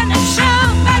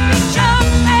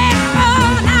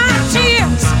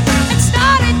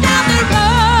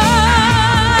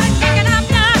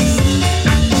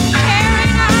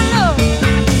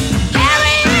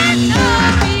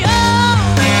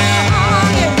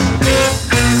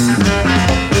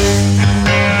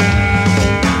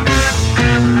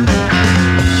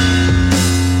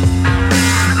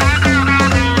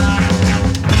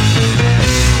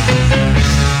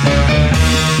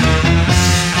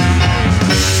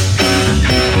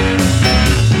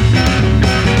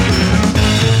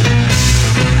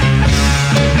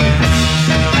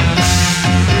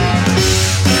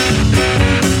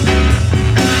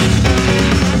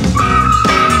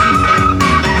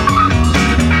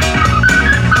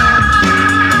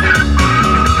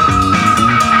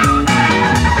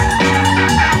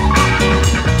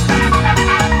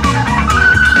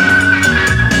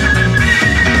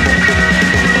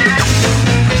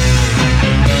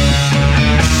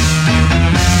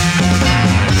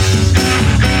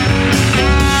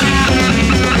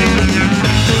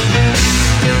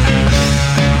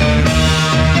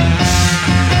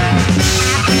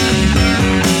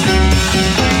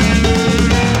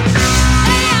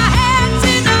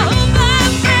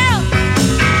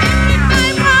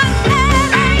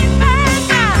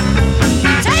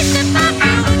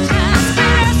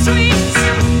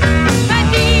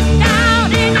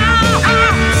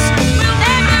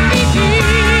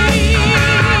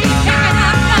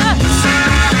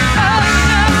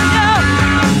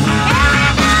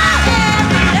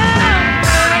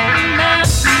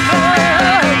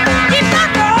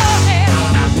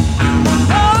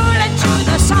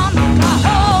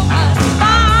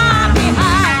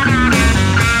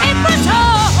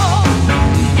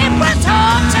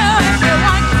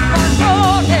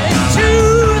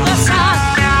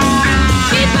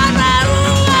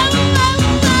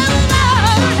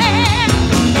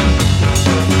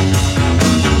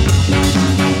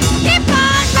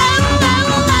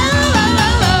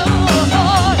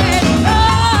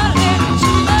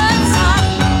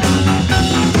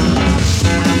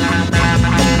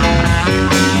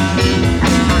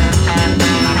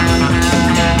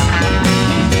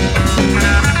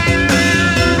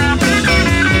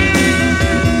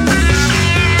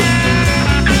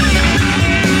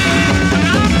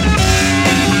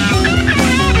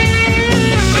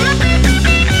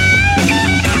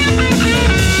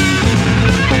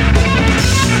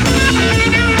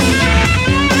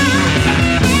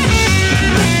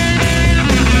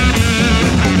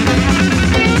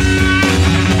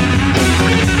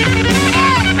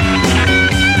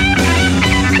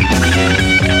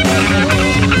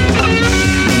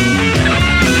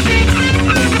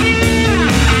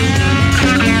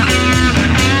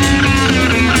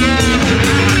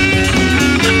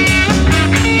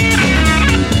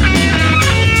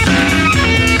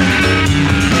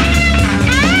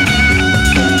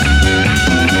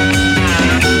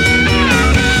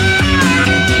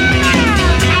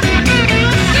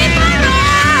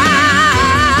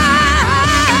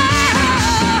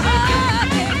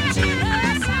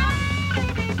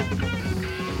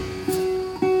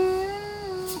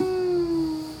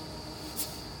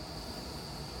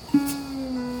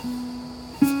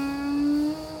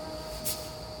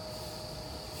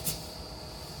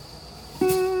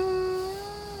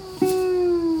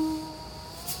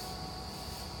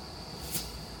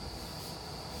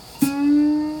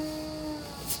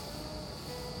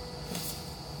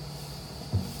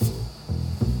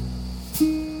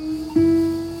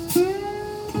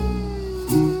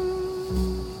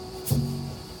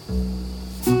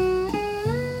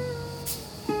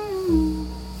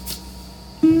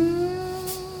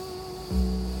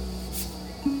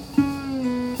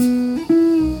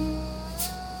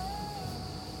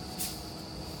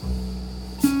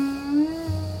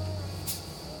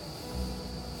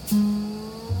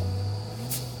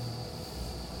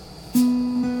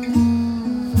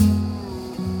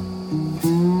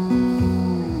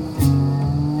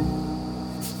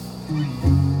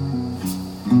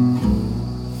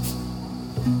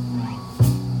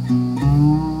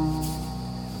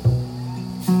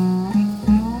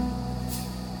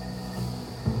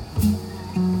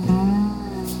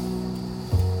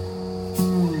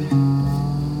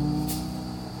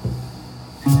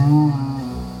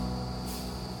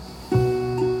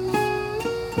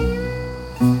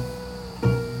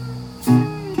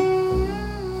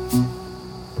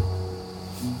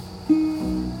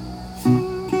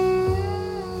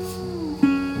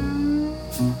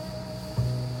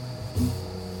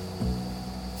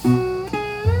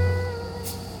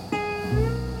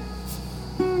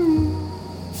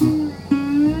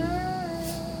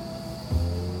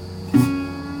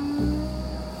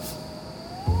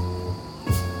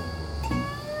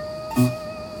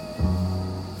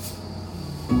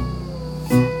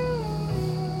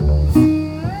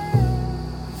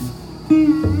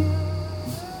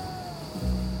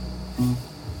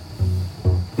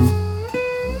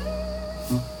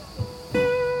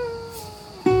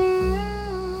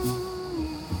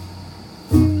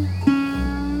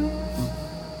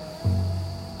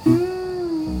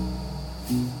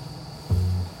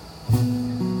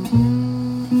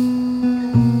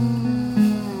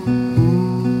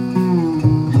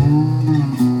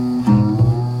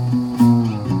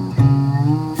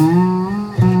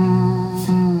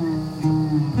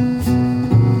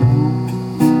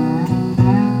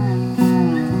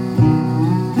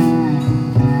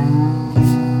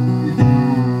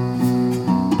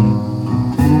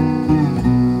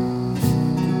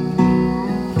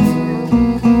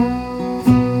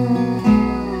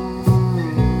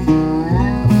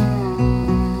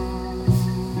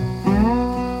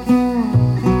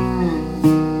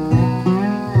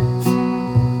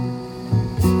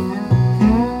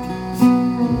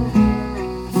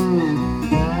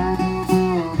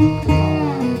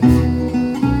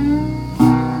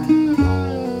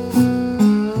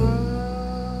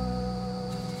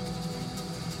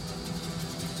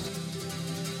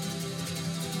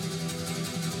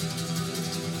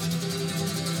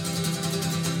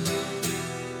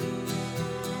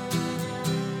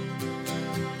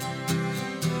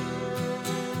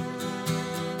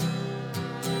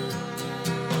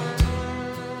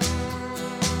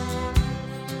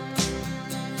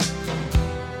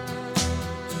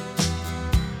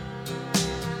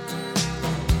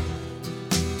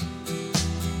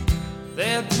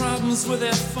 comes with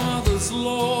their father's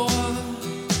lore.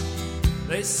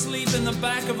 They sleep in the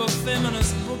back of a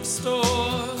feminist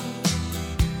bookstore.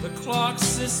 The Clark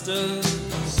sisters.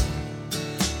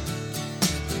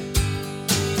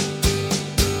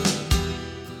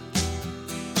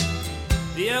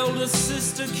 The elder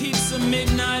sister keeps a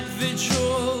midnight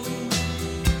vigil.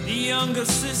 The younger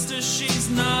sister, she's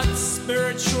not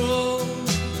spiritual.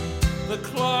 The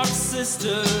Clark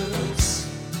sisters.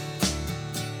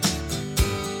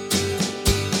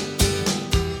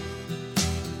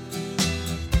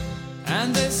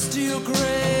 And their steel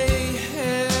gray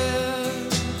hair,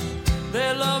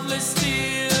 their lovely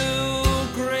steel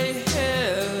gray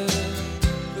hair,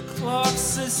 the Clark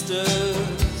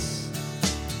sisters.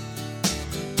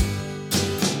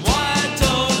 Why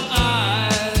don't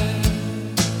I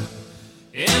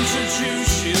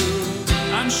introduce you?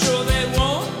 I'm sure they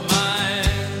won't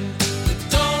mind.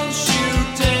 Don't you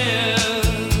dare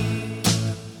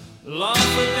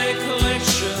laugh at their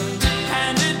collection,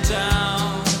 hand it down.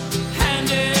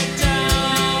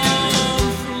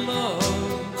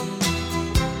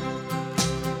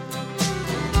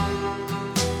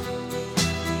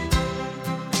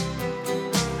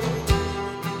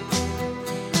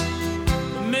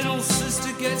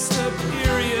 Gets her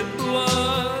period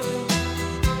blood,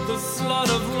 the flood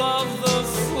of love, the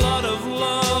flood of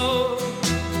love,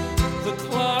 the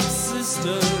Clark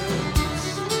sisters.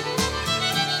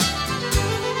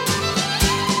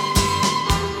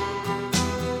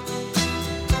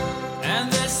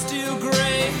 And their steel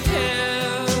gray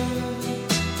hair,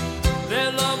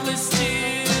 their lovely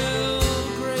steel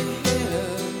gray hair,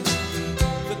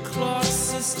 the Clark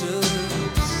sisters.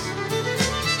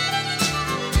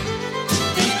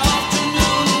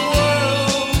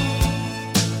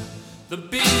 The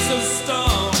bees of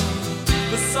stone,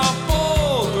 the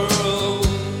softball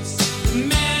girls, the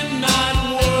midnight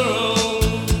world,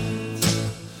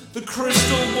 the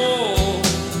crystal ball,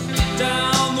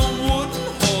 down the wooden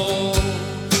hall,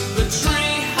 the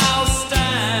tree house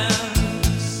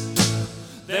stands,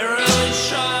 their early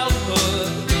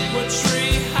childhood were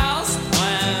tree house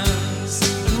plans,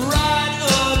 and right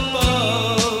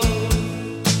above,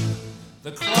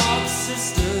 the Clark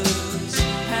sisters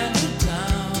handed down.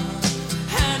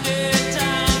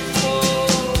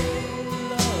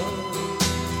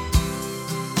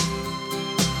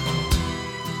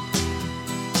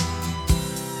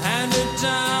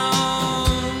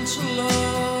 Down to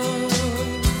love,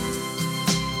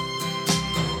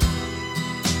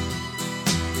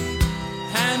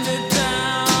 hand it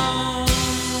down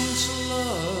to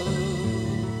love.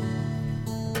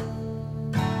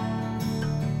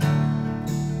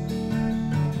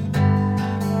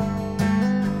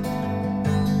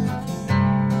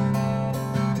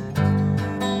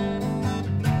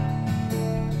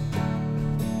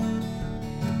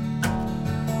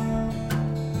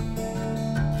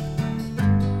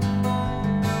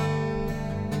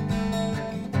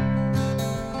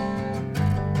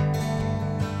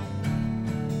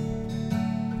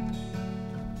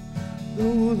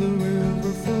 Though the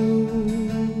river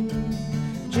flowed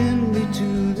gently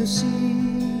to the sea,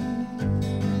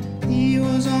 he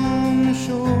was on the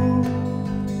shore,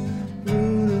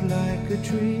 rooted like a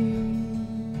tree.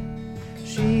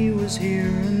 She was here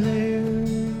and there,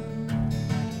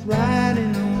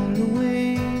 riding on the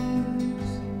waves.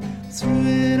 Through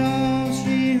it all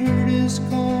she heard his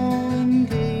call and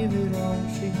gave it all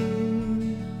she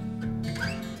gave.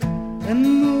 And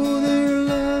though their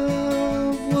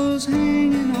love was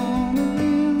hanging on a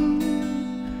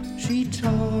limb, she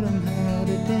taught him how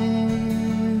to dance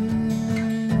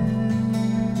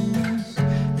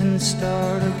and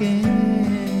start again.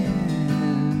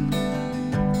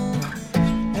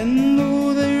 And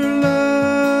though their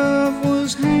love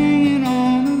was hanging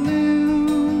on a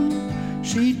limb,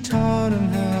 she taught him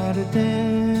how to dance.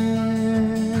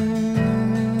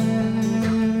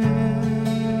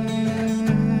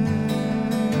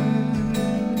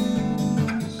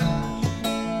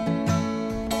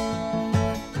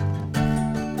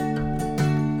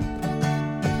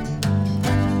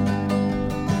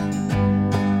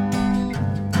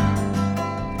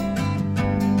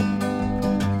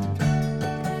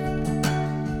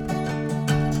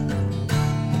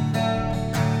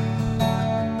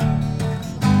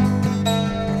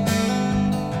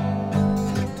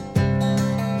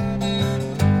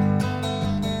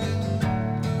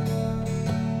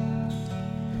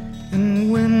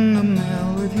 And when the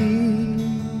melody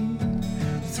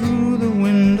through the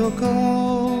window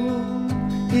called,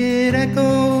 it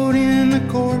echoed in the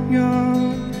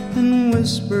courtyard and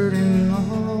whispered in the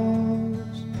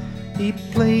halls. He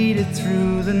played it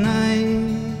through the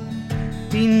night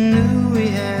He knew he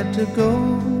had to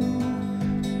go.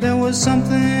 There was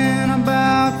something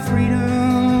about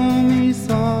freedom he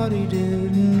thought he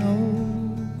didn't know.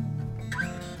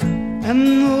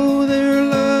 And though their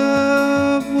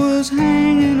love was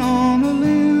hanging on a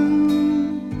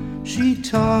limb, she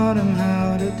taught him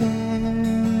how to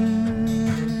dance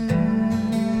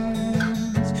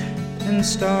and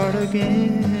start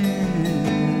again.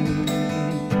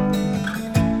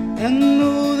 And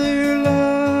though their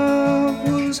love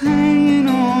was hanging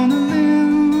on a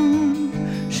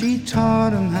limb, she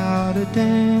taught him how to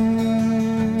dance.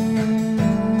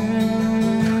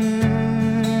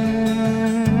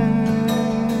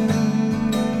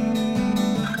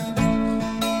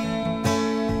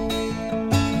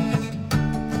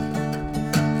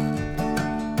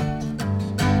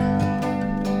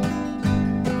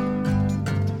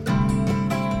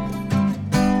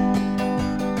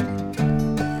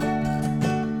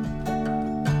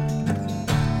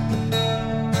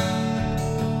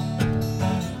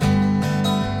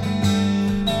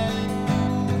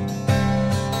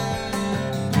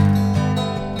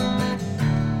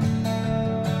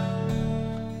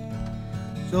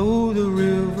 So the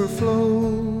river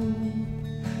flowed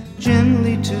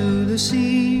gently to the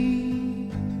sea.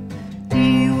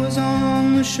 He was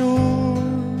on the shore,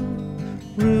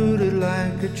 rooted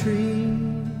like a tree.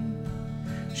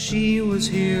 She was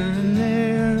here and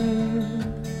there,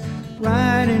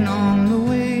 riding on the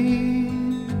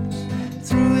waves.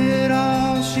 Through it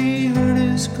all she heard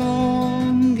his call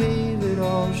and gave it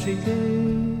all she gave.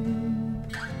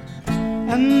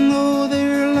 And though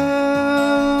their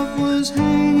love was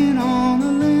hanging on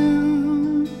a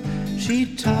limb, she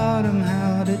taught him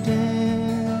how to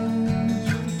dance.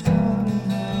 She taught him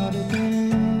how to dance.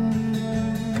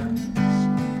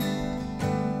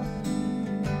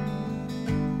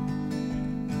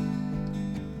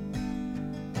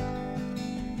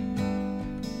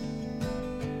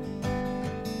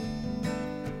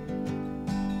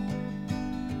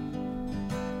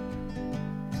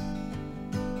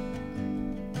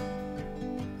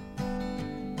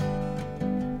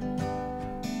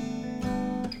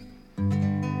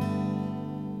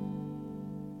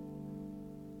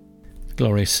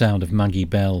 Glorious sound of Maggie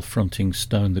Bell fronting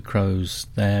Stone the Crows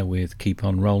there with Keep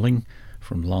On Rolling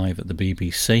from Live at the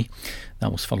BBC.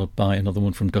 That was followed by another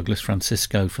one from Douglas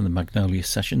Francisco from the Magnolia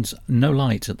Sessions, No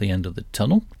Light at the End of the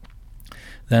Tunnel.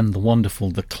 Then the wonderful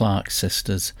The Clark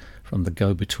Sisters from the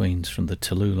Go-Betweens from the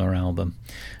Tallulah album.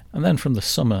 And then from the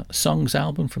Summer Songs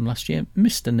album from last year,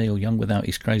 Mr. Neil Young without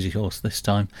his crazy horse this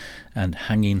time, and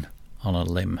Hanging on a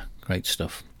Limb. Great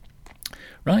stuff.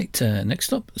 Right,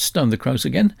 next up, Stone the Crows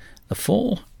again, The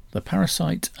Fall, The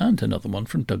Parasite, and another one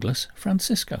from Douglas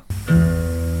Francisco.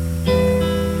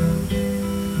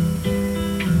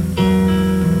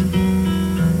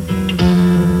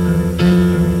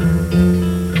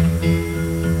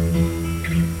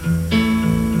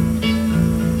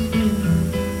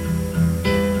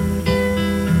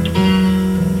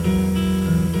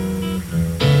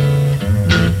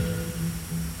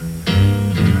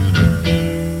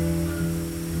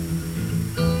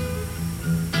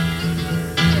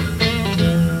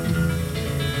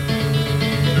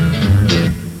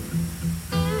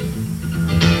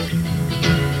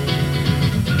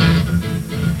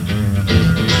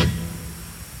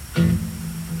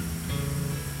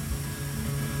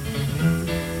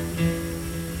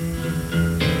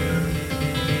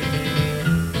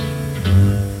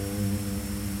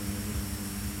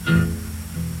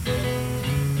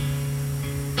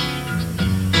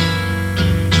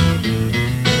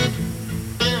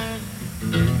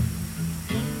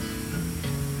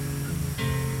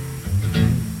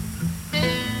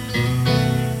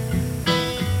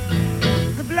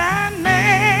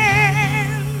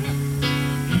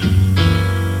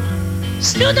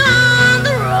 Stood on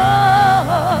the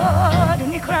road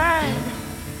and he cried.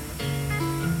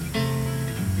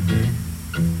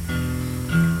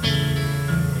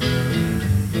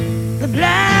 The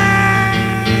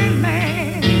blind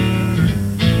man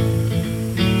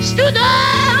stood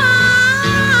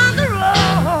on the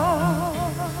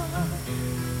road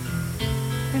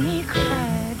and he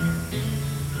cried.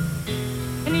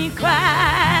 And he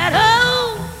cried,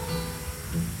 oh,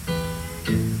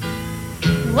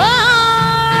 whoa.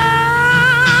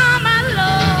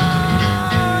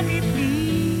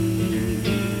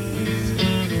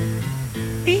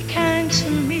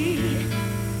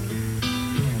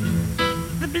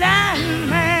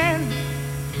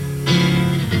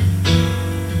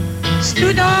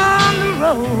 Stood on the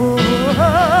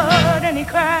road and he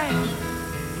cried.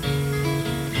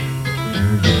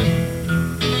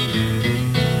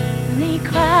 And he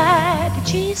cried,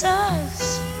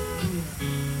 Jesus.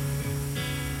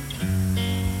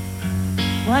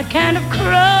 What kind of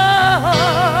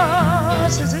cross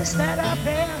is this that I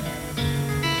bear?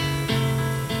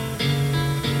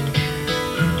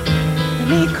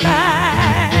 And he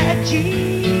cried,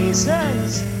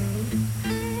 Jesus.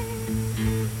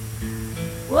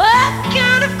 What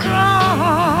kind of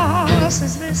cross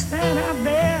is this that I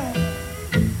bear?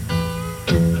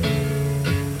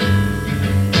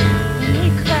 And he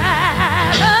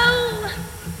cried, oh,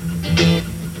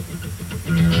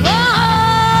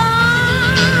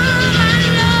 my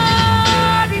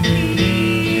Lord,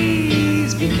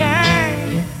 please be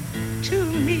kind to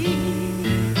me.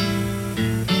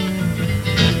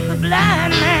 The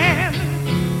blind man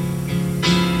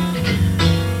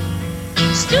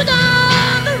stood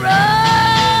on the road.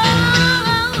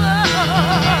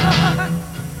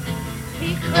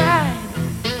 He cried,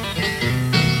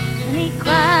 and he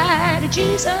cried to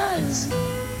Jesus.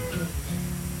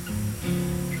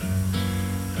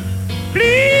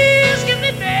 Please give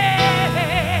me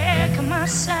back my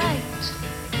sight.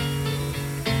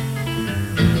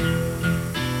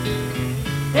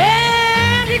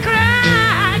 And he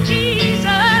cried,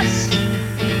 Jesus,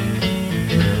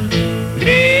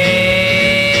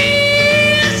 please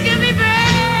give me back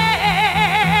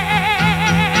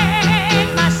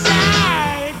my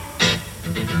sight.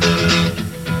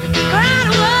 Cried,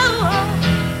 whoa,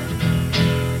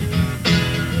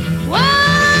 whoa,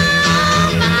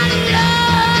 my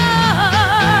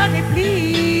Lord,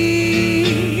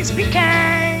 please be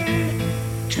kind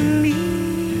to me.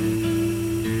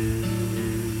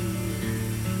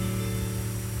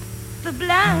 The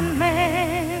blind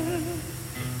man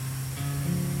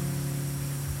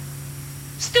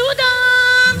stood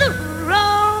on the road,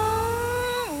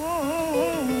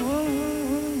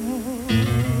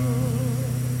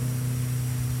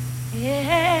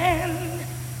 and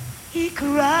he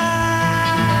cried,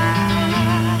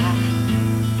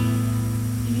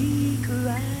 he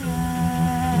cried.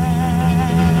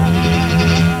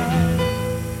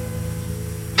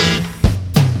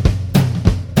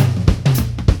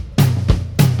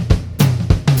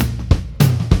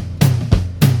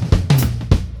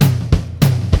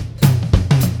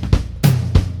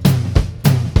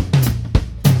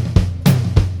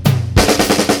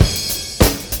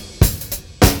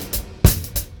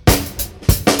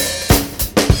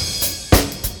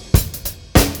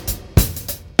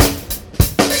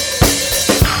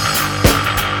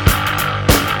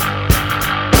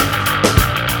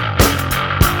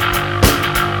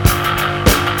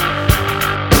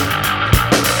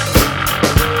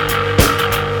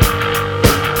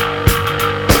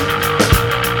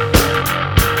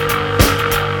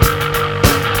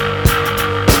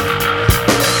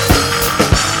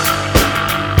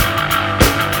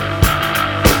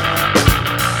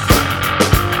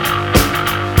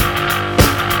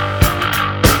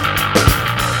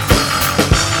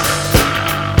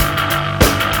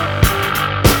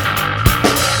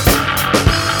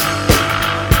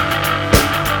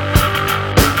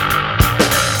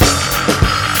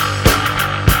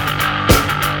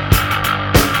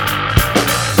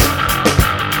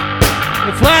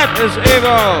 Is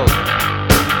evil.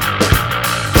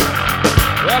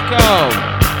 Welcome.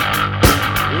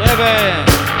 Living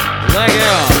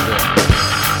legend.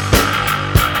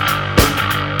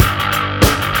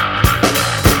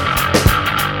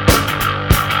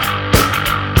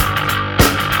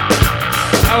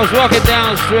 I was walking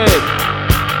down the street.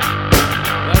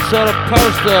 I saw the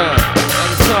poster at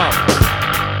the top.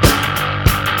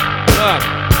 Look.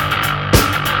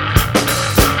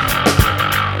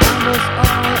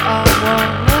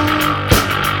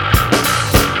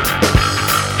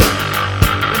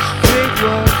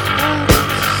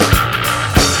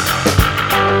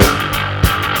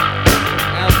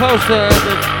 Poster at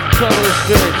the top of the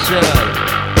street said,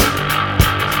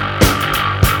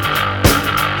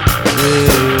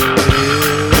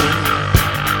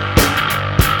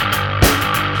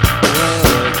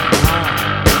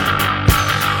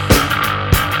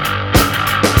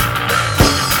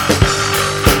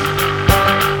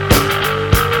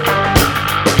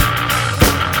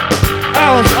 I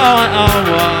was on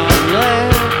one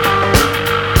leg.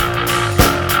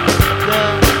 The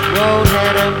road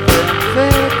hadn't been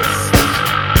fixed.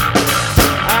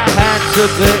 I had to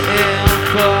be in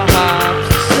for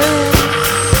 5:30.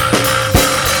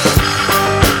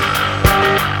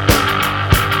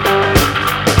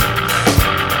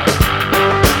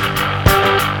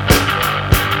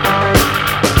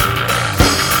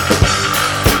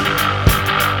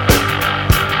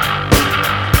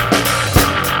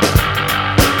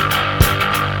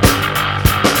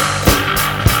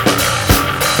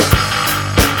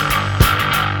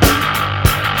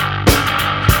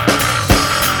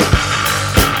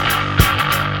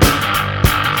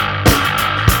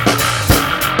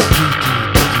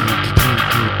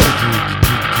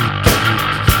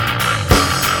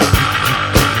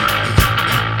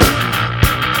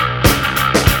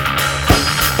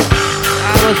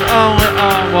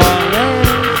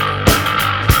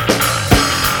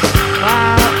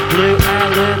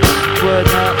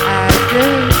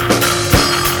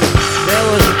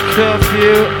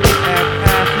 you have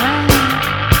passed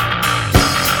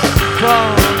for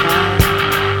my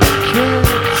kids.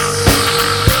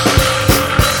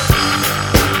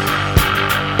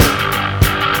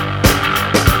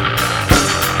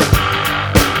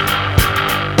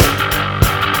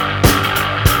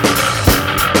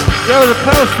 There was a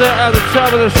poster at the top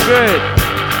of the street,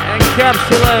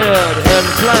 encapsulated in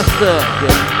plastic.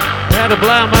 We had to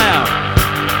blow them out.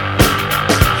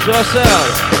 So I said,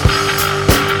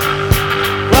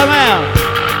 blow them out.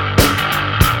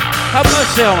 Have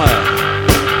mercy on me.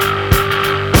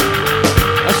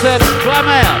 I said, blow them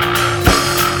out.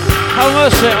 Have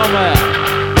mercy on me.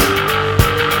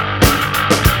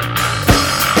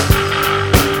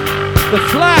 The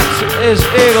flat is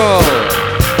eagle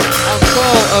and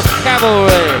full of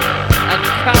cavalry and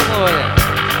cavalry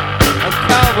and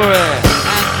cavalry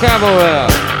and cavalry.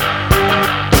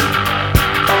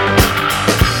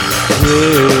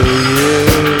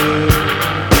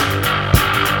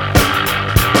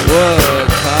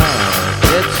 Work hard,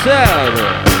 it's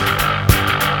seldom.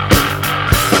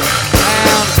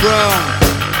 And from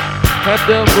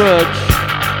Hebden Bridge,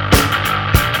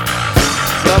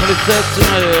 somebody said to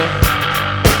me,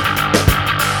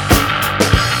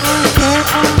 I can't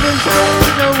understand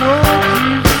the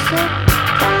words you said.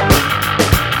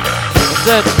 I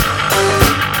said,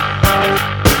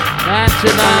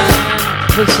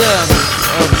 99%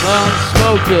 of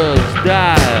non-smokers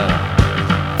die.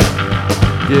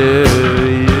 Do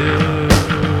you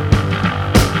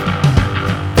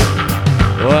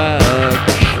work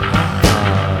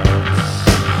hard?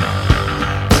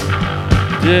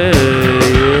 Do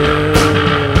you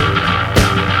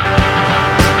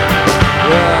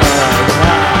work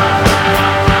hard?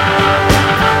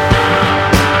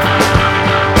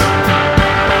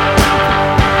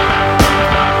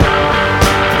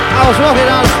 I was walking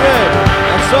down the street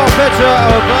and saw a picture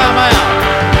of a blind man.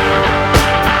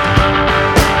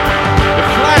 The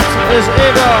flat is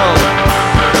eagle.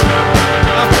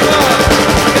 A full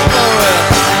cavalry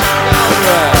and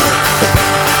cavalry.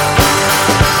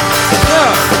 So,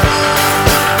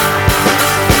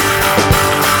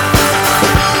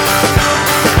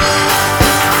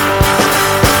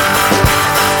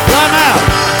 blind man,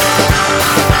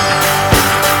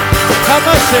 have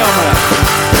mercy on me.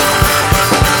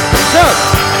 So,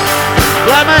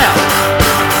 blind man,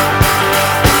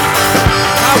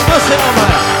 have mercy on me.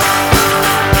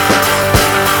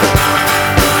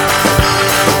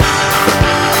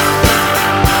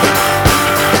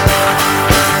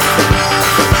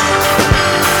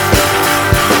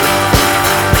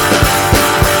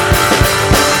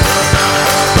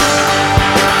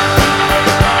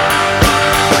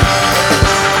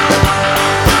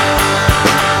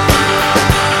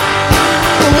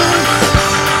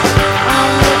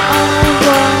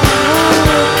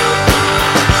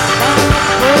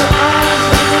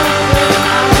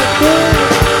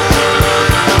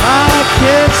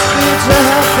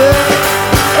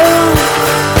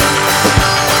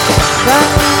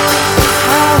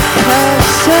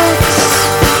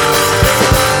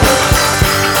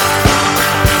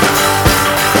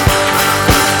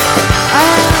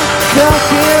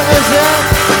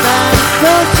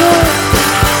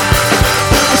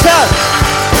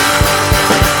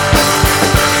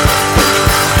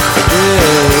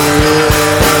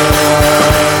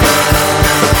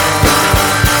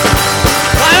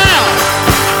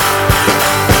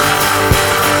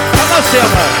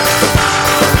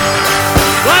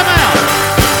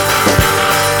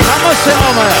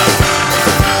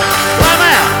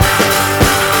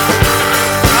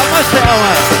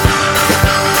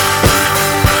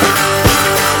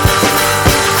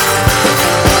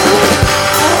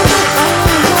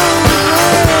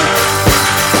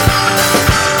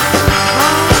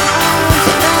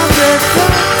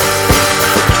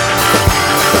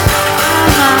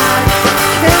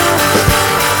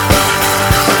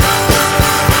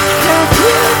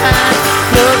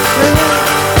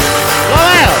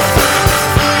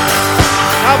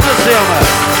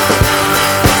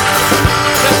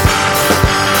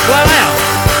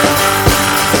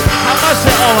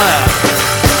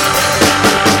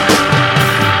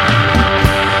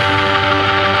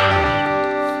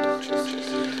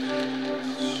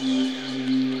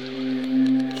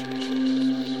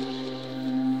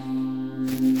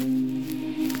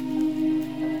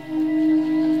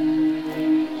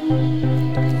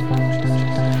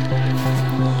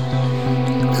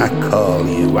 I call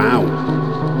you out.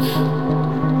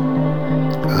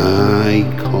 I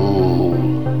call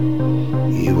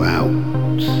you out.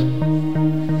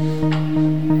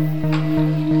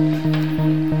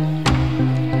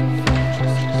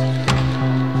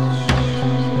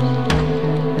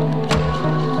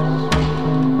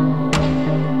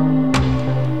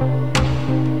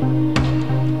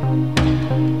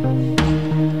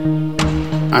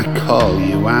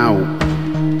 you out.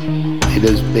 It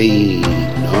has been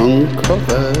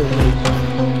uncovered.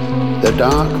 The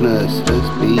darkness has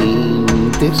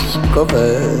been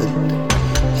discovered,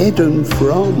 hidden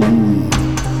from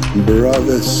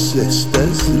brothers,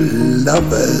 sisters,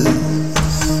 lovers.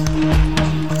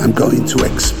 I'm going to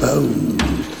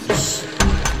expose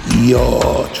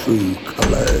your true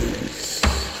colours.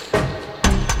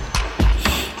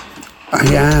 I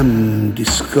am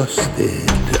disgusted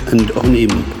and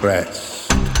unimpressed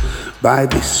by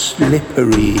this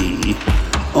slippery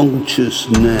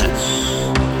unctuousness.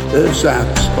 There's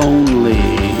that only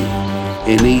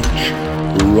in each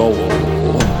roll,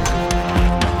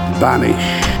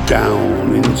 vanish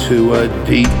down into a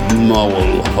deep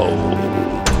mole hole,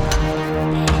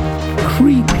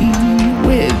 creepy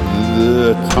with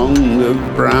the tongue of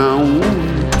brown.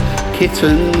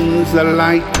 Kittens are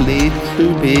likely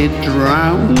to be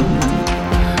drowned,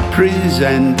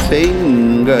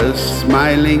 presenting a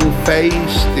smiling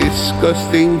face,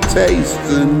 disgusting taste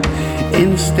and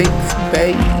instinct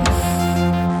base.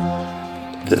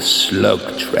 The slug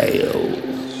trail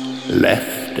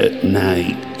left at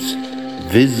night,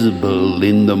 visible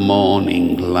in the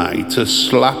morning light, a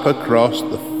slap across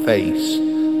the face,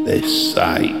 this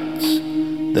sight,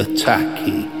 the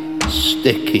tacky,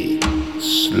 sticky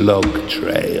slug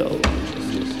trail.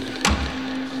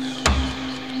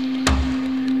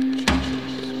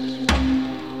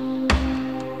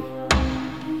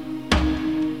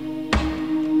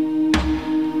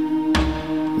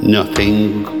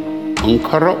 Nothing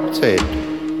uncorrupted,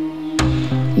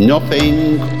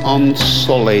 nothing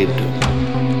unsullied,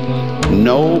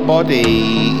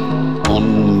 nobody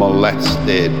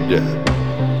unmolested.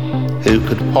 Who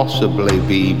could possibly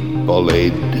be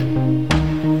bullied?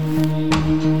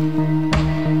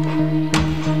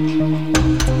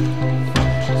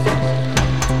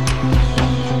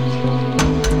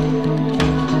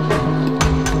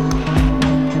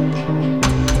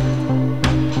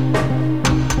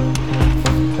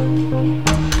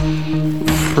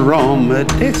 From a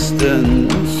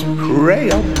distance, pray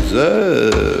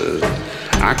observe.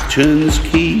 Actions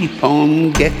keep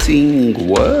on getting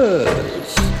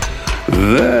worse.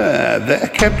 They're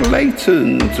kept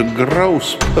latent,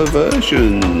 gross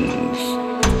perversions,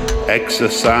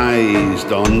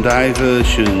 exercised on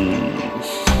diversions.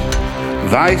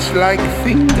 Vice-like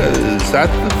fingers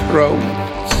at the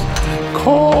throat,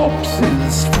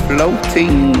 corpses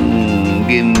floating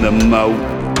in the moat.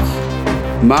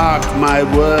 Mark my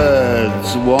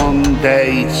words, one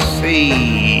day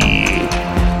see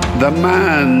the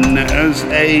man as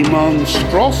a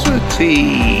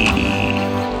monstrosity.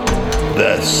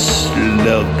 The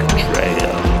slug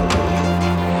trail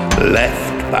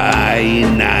left by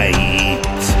night,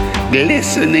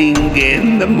 glistening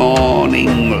in the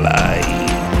morning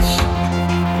light.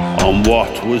 On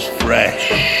what was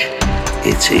fresh,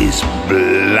 it is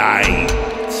blight.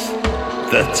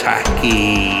 The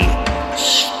tacky,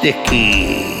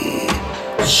 sticky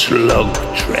slug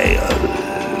trail.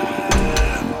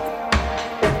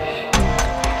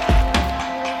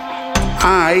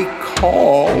 I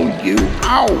call you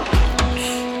out.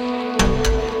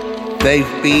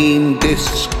 They've been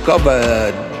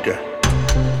discovered.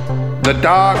 The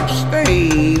dark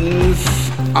stains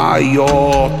are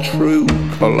your true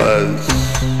colors.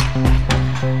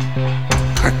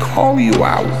 I call you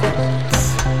out.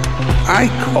 I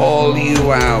call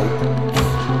you out.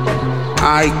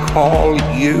 I call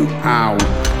you out.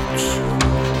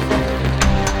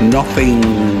 Nothing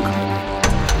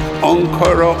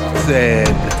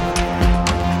uncorrupted,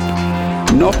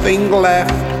 nothing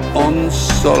left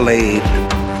unsullied.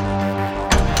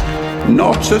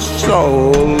 Not a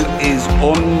soul is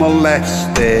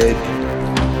unmolested.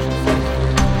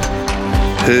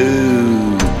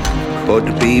 Who could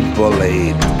be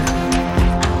bullied?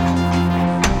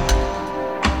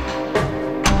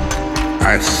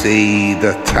 I see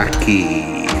the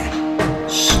tacky,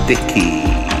 sticky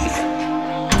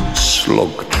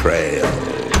slug trail.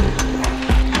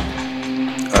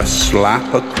 A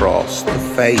slap across the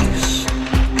face,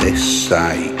 this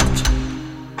sight.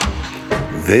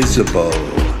 Visible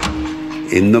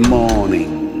in the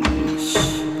mornings,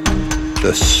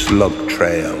 the slug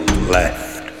trail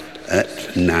left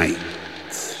at night.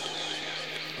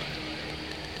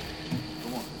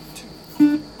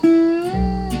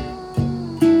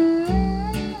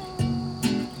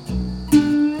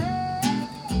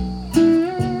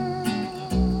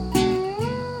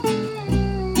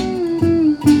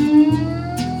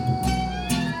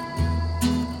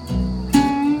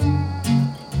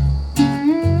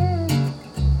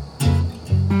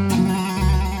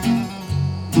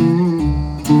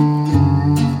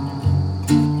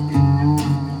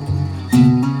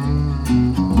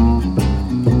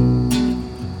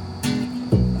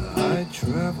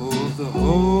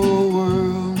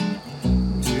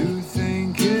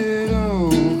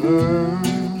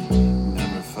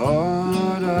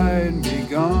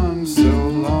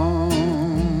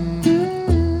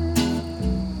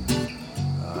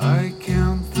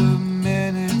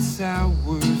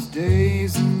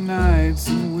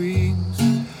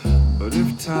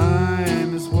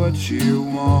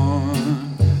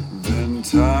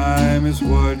 time is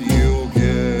what you'll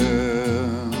get.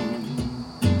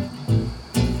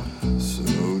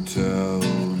 So tell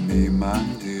me, my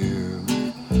dear,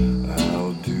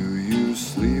 how do you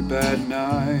sleep at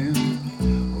night?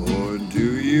 Or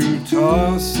do you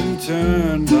toss and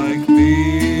turn like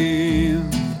me?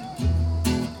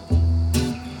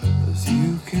 As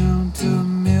you count a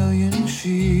million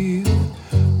sheep,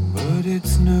 but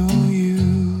it's no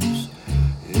use.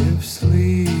 If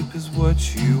sleep is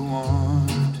what you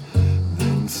want,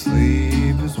 then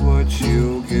sleep is what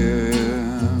you'll get.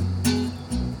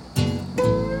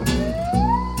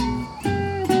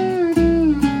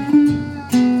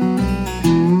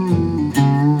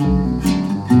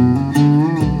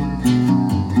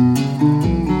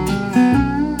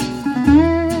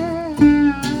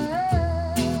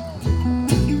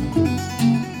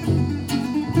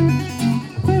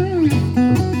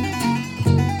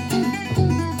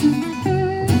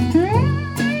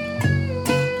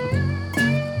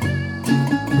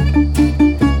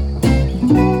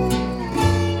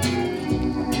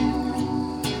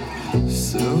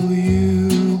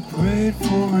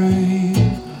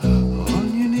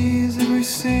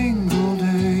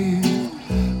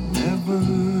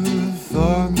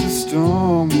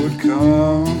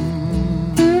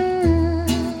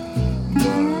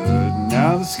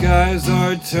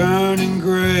 Turning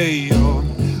gray, you're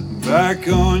back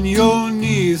on your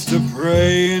knees to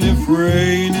pray. And if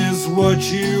rain is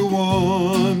what you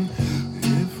want,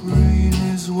 if rain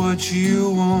is what you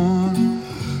want,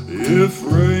 if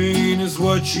rain is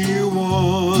what you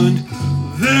want,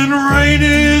 then rain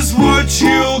is what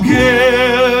you'll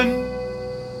get.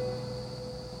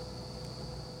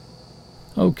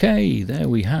 Okay, there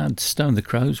we had Stone the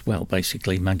Crows, well,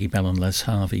 basically Maggie Bell and Les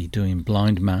Harvey doing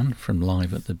Blind Man from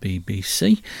Live at the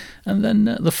BBC, and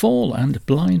then The Fall and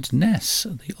Blind Ness,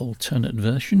 the alternate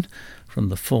version from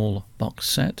the Fall box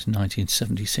set,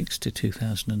 1976 to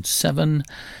 2007.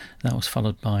 That was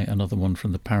followed by another one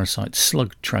from the Parasite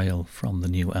Slug Trail from the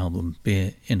new album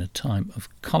Beer in a Time of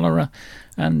Cholera,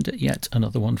 and yet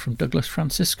another one from Douglas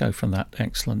Francisco from that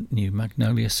excellent new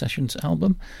Magnolia Sessions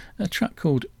album, a track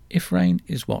called If Rain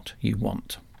Is What You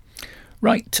Want.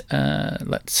 Right,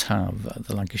 let's have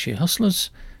the Lancashire Hustlers,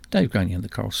 Dave Graney and the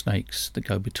Coral Snakes, the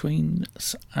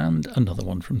Go-Betweens, and another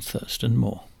one from Thurston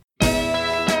Moore.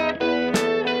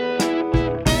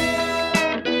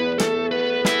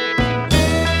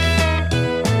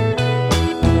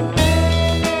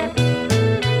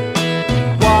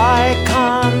 Why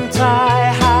can't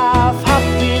I have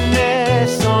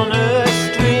happiness on a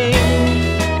string?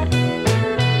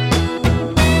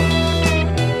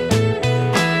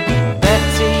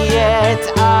 Better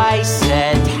yet, I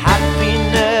said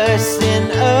happiness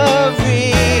in a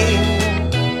ring.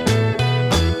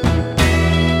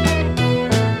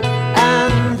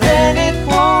 And then it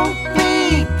won't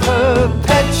be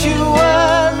perpetually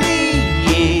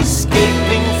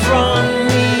escaping from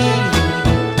me.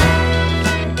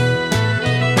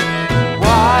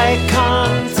 Why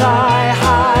can't I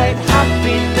hide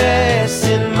happiness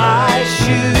in my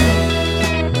shoe?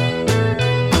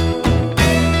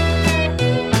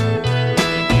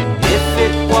 If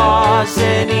it was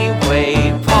any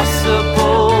way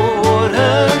possible,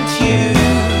 wouldn't you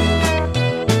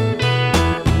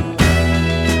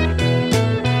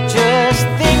just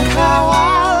think how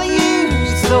I'll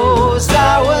use those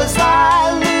hours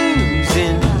I lose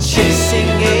in chasing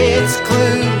its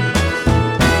clues?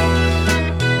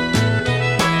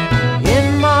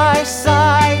 In my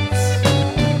sight,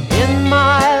 in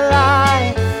my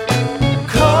life,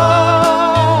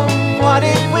 come what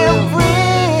it will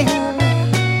bring.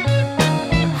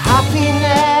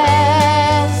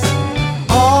 Happiness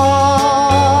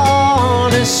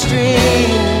on a string.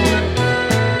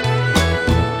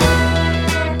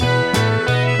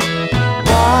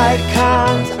 Why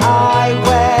can't I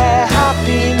wear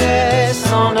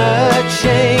happiness on a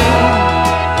chain?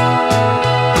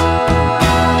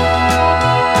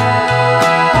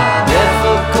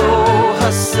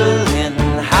 Hustling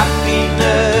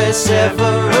happiness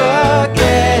ever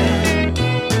again.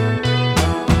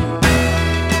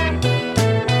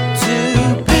 To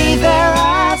be there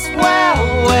as well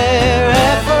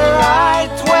wherever I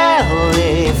dwell,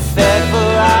 if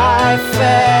ever I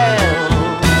fell.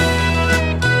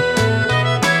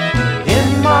 In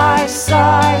my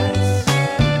sight,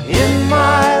 in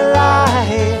my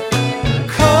life,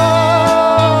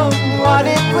 come what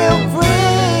it will bring.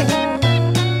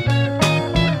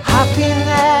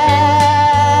 Happiness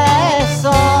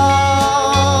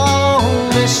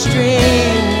on a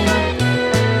string.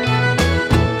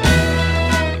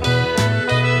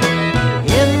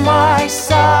 In my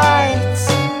sight,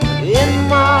 in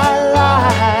my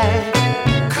life,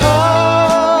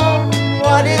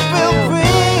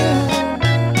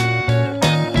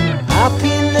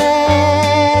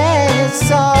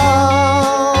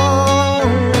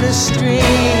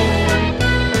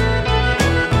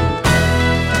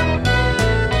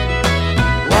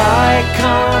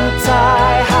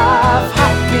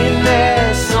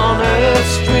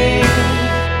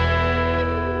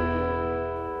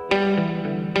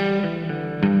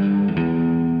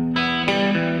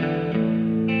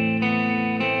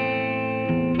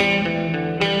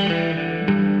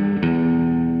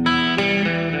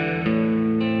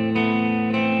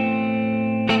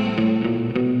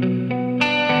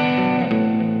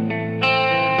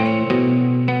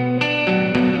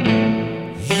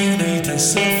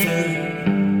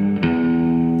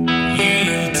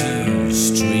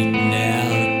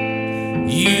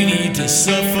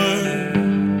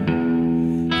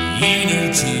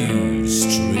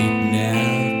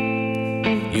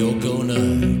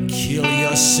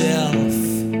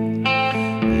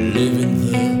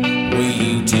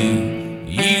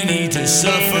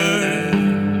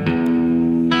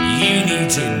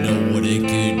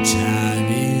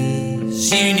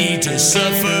 You need to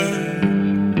suffer.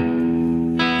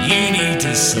 You need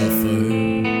to suffer.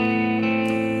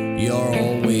 You're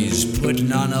always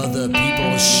putting on other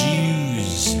people's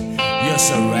shoes. You're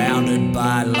surrounded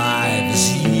by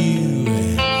lives you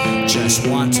just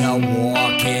want to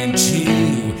walk into.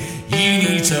 You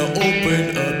need to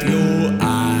open up your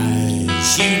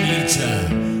eyes. You need to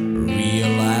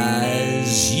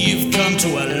realize you've come to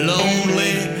a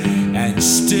lonely and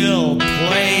still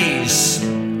place.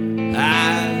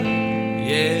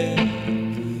 Yeah,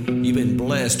 you've been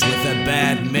blessed with a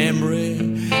bad memory.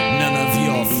 None of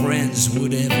your friends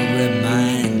would ever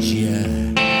remind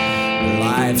you.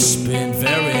 Life's been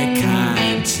very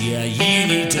kind to you. You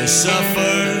need to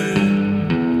suffer.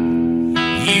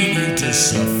 You need to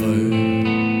suffer.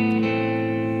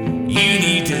 You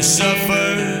need to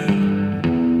suffer.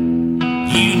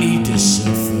 You need to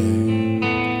suffer.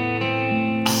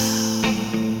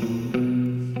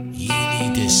 You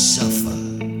need to suffer.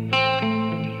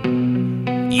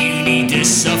 You need to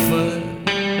suffer.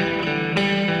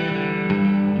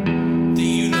 The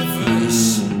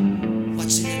universe,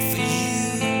 what's in it for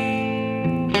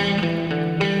you?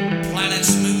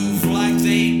 Planets move like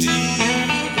they do.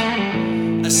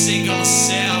 A single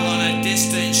cell on a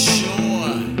distant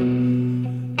shore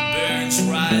burns,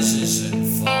 rises and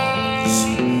falls,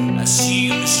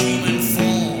 assumes human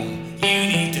form. You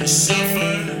need to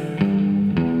suffer.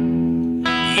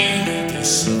 You need to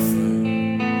suffer.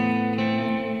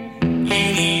 You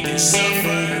need to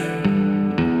suffer.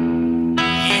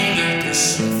 You need to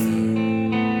suffer.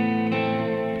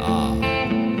 Ah,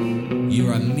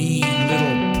 you're a mean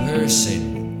little person.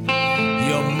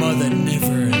 Your mother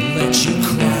never let you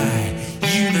cry.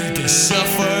 You need to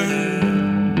suffer.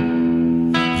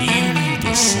 You need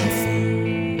to suffer.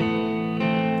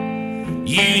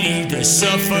 You need to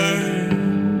suffer.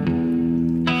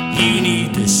 You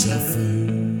need to suffer.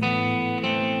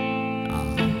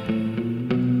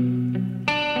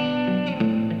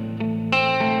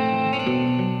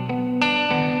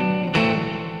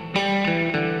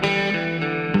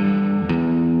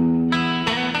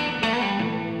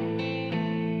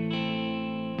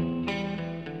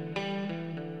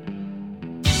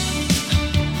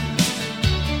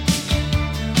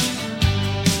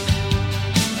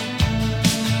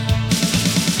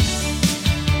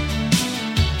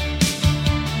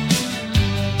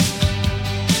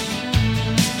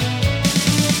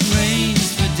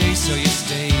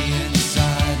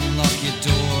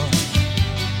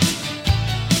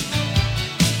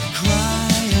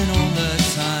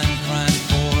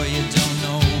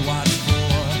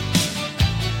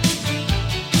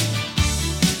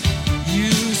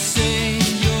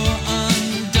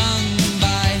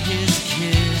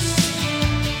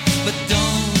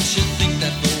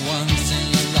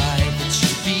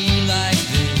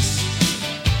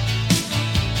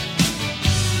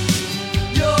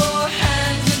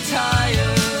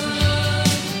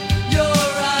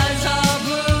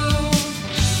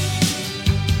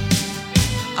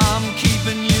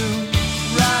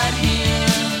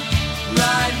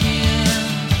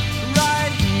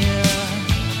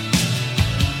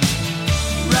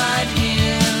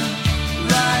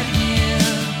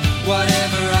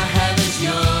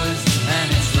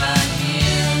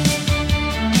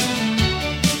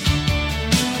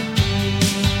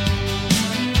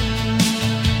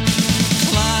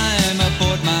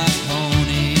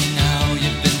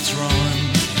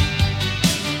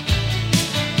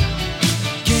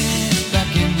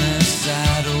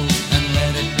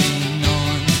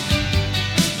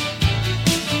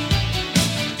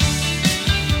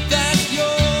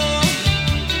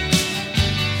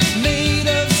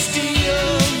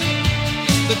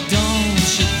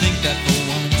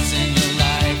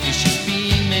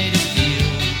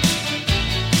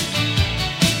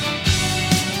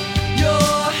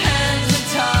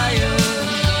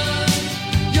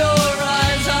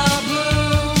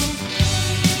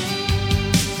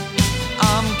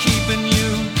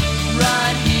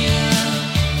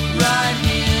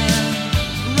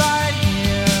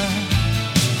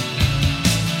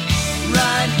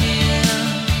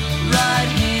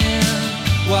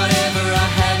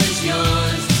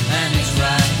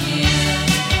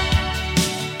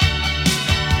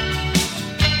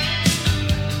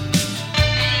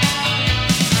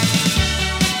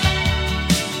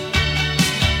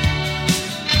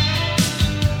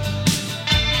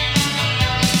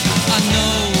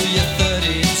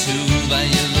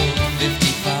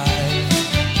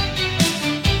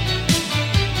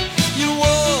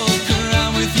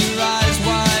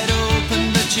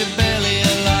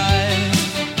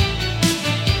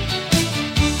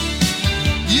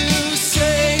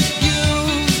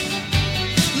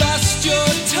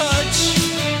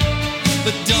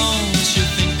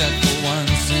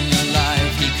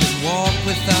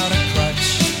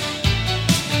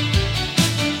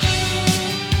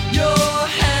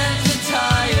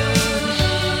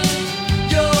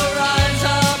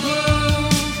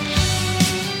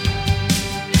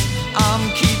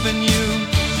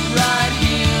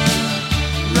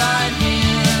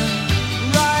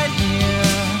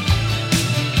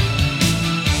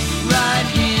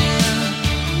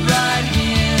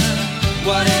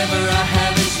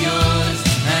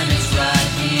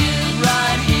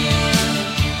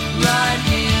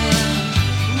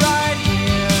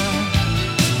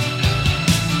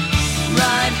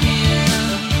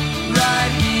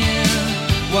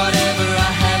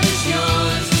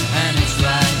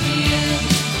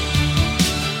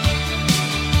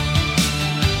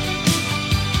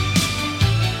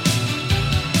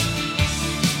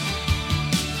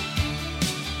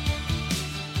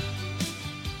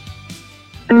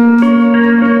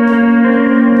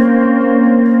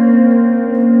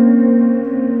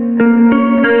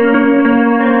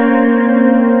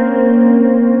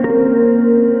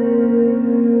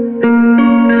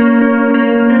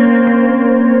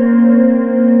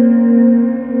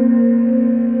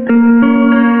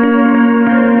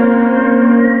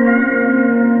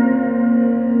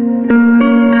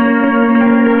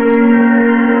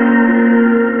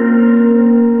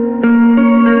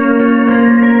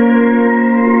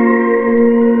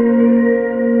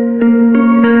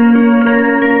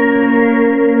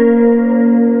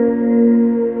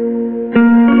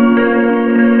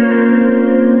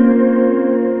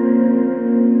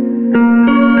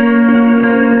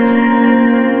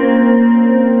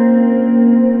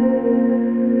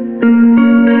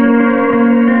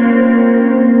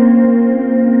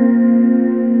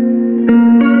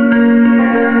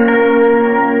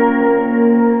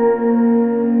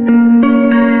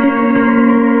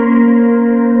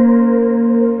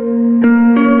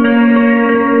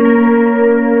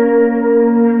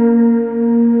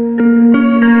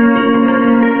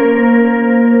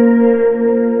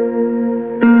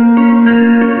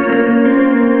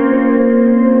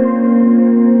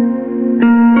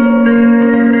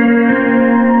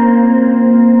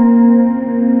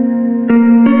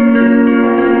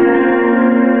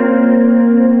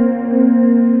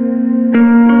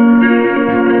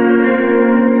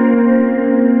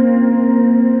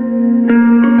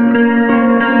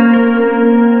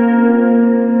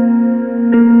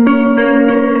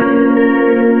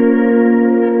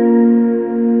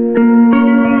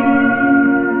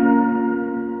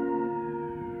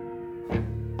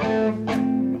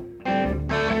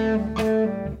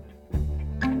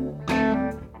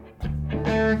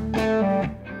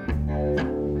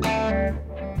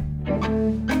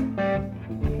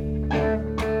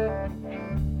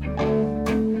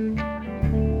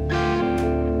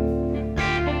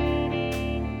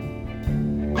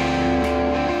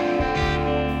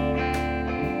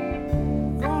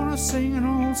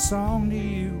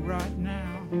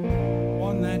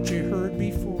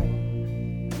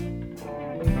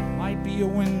 be a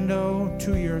window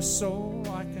to your soul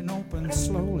I can open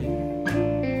slowly.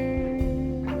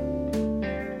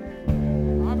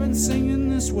 I've been singing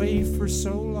this way for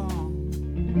so long,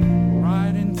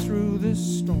 riding through this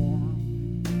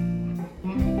storm.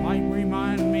 Might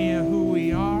remind me of who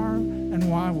we are and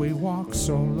why we walk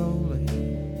so lowly.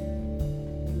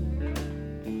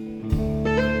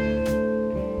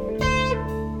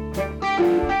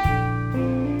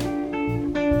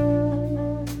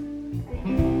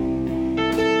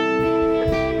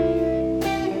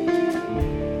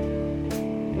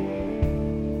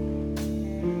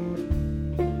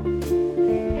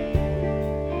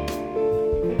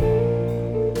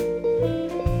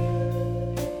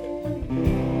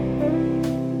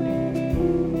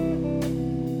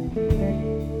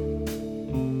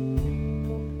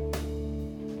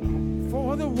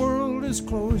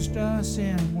 Closed us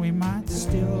in, we might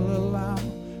still allow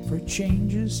for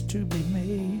changes to be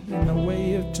made in the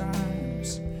way of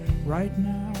times right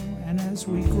now and as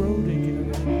we grow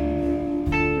together.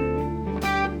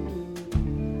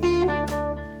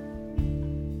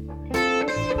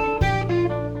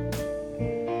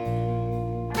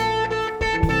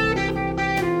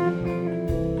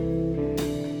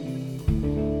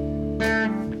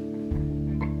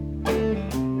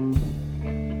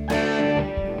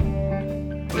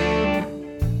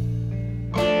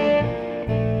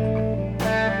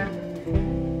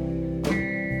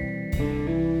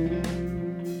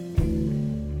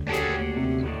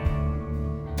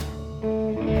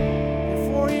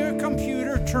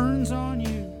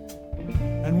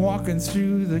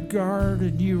 Through the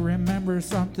garden, you remember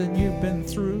something you've been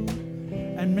through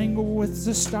and mingle with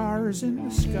the stars in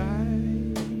the sky.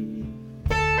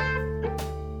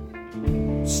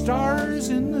 Stars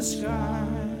in the sky,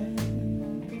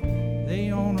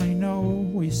 they only know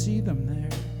we see them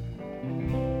there.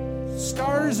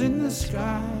 Stars in the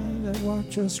sky that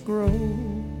watch us grow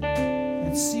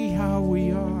and see how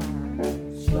we are.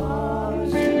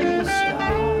 Stars in the sky.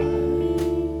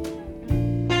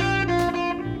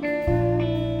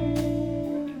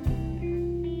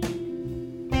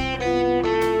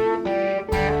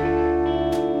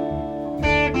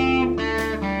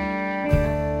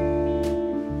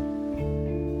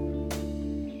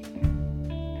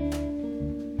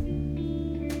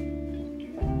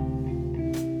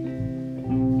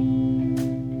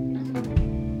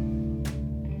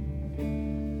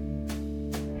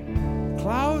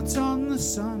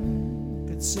 Sun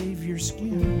could save your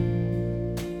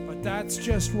skin, but that's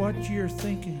just what you're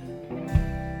thinking.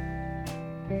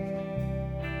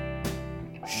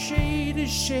 Shade is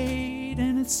shade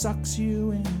and it sucks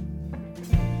you in,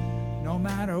 no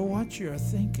matter what you're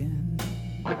thinking.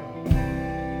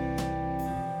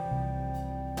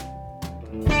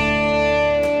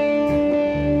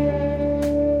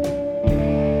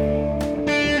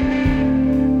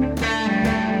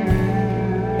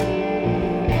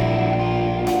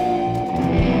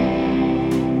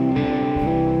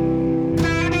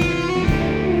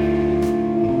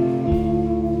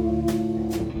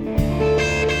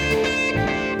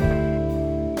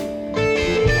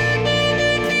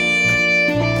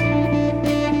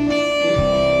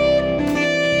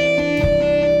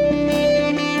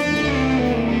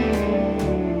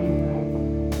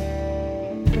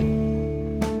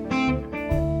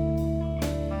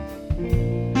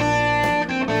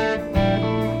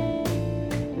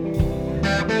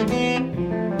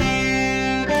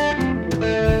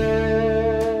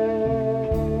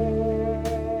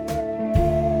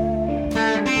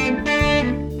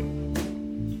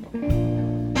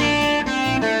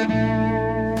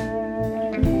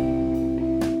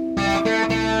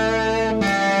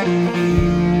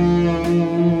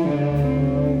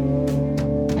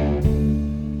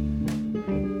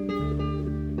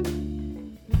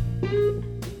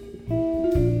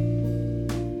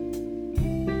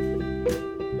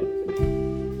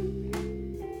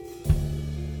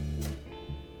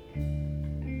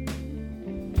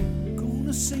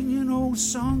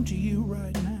 Song to you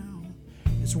right now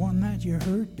is one that you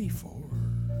heard before.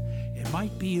 It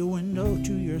might be a window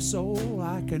to your soul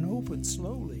I can open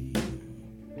slowly.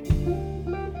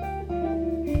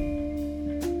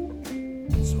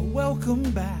 So welcome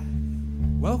back,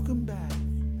 welcome back.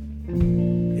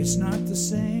 It's not the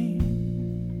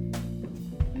same.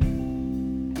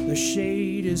 The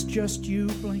shade is just you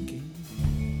blinking.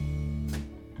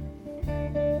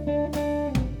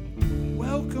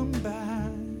 Welcome back.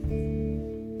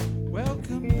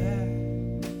 Welcome back.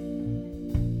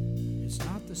 It's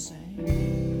not the same.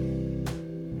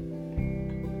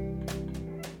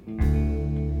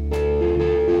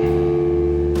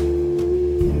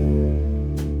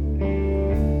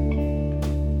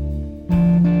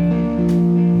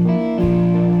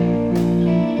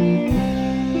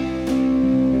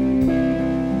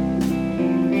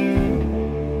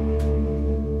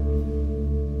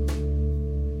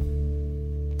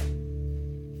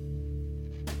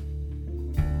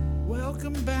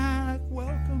 welcome back,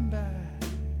 welcome back.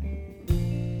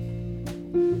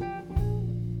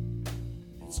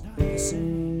 It's not the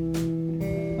same.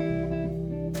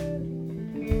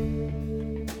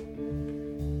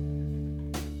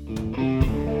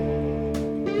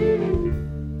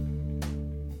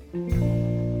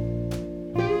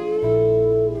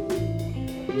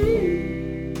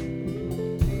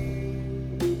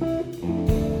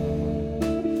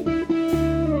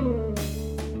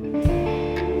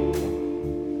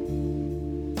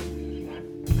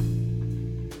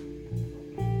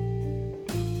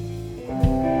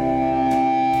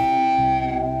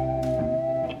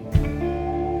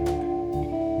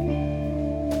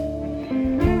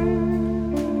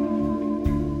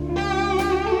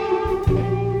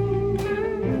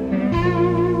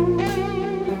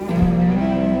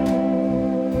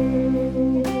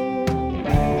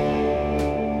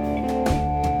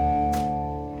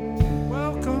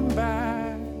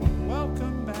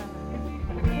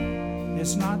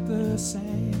 It's not the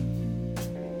same.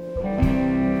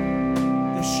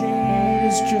 The shade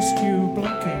is just you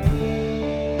blinking.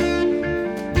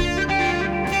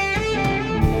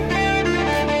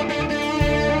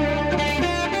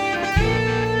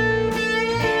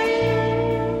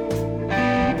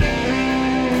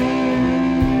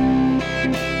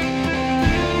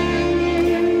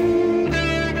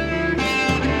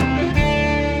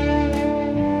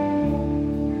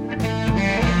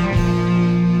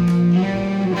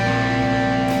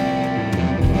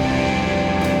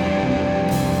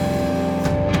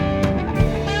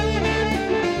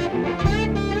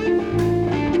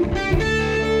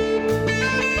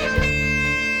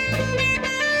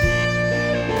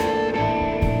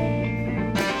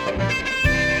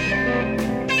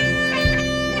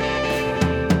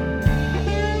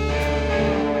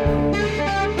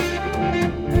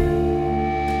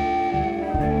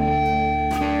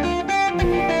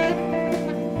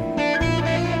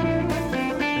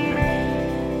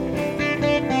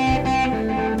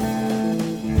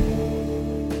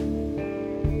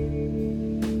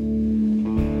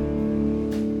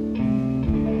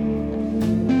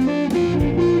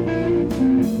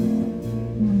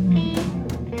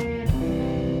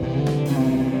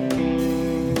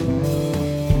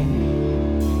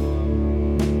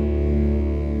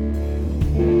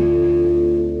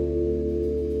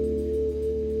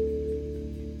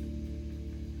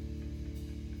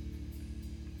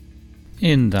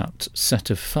 In that set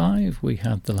of five, we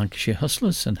had the Lancashire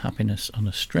Hustlers and Happiness on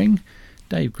a String,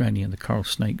 Dave Graney and the Coral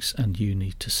Snakes and You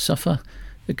Need to Suffer,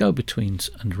 the Go-Betweens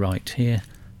and Right Here,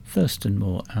 Thurston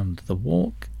Moore and The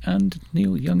Walk, and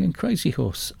Neil Young and Crazy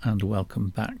Horse and Welcome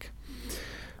Back.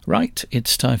 Right,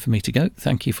 it's time for me to go.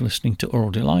 Thank you for listening to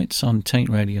Aural Delights on Taint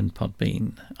Radio and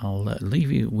Podbean. I'll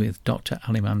leave you with Dr.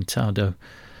 Alimantado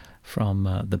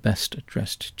from The Best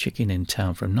Dressed Chicken in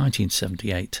Town from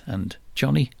 1978 and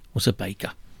Johnny Was a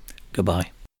Baker.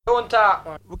 Goodbye. Don't talk,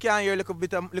 man. We can't hear a little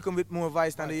bit more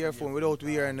voice than the earphone without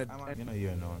we hearing it. You know,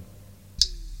 hear now.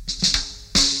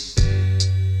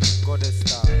 Goddess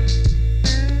star.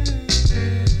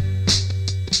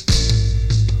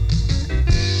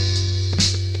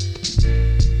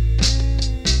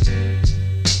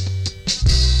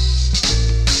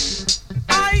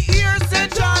 I hear say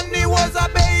Johnny was a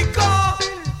baker.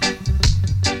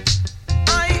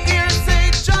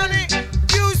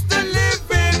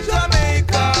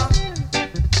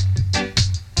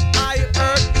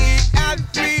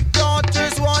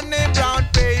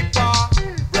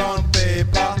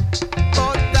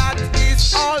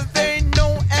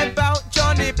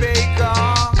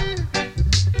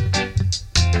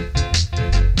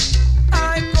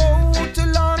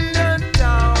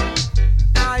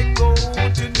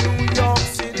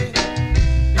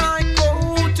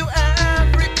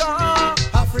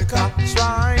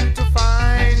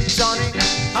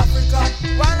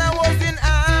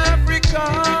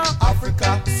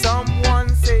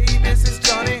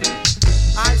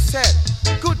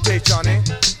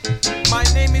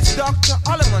 Dr.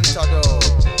 Alimantado.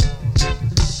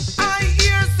 I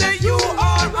hear say you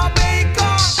are a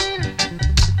baker.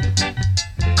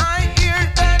 I hear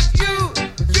that you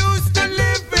used to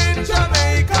live in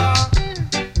Jamaica.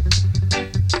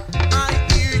 I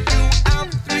hear you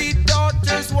have 3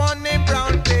 daughters, one named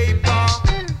Brown Paper.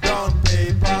 Brown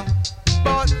Paper.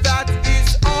 But that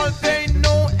is all they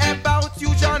know about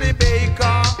you, Johnny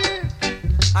Baker.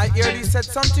 I hear he said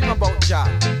something about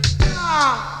Jack.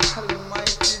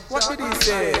 What did he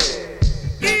say?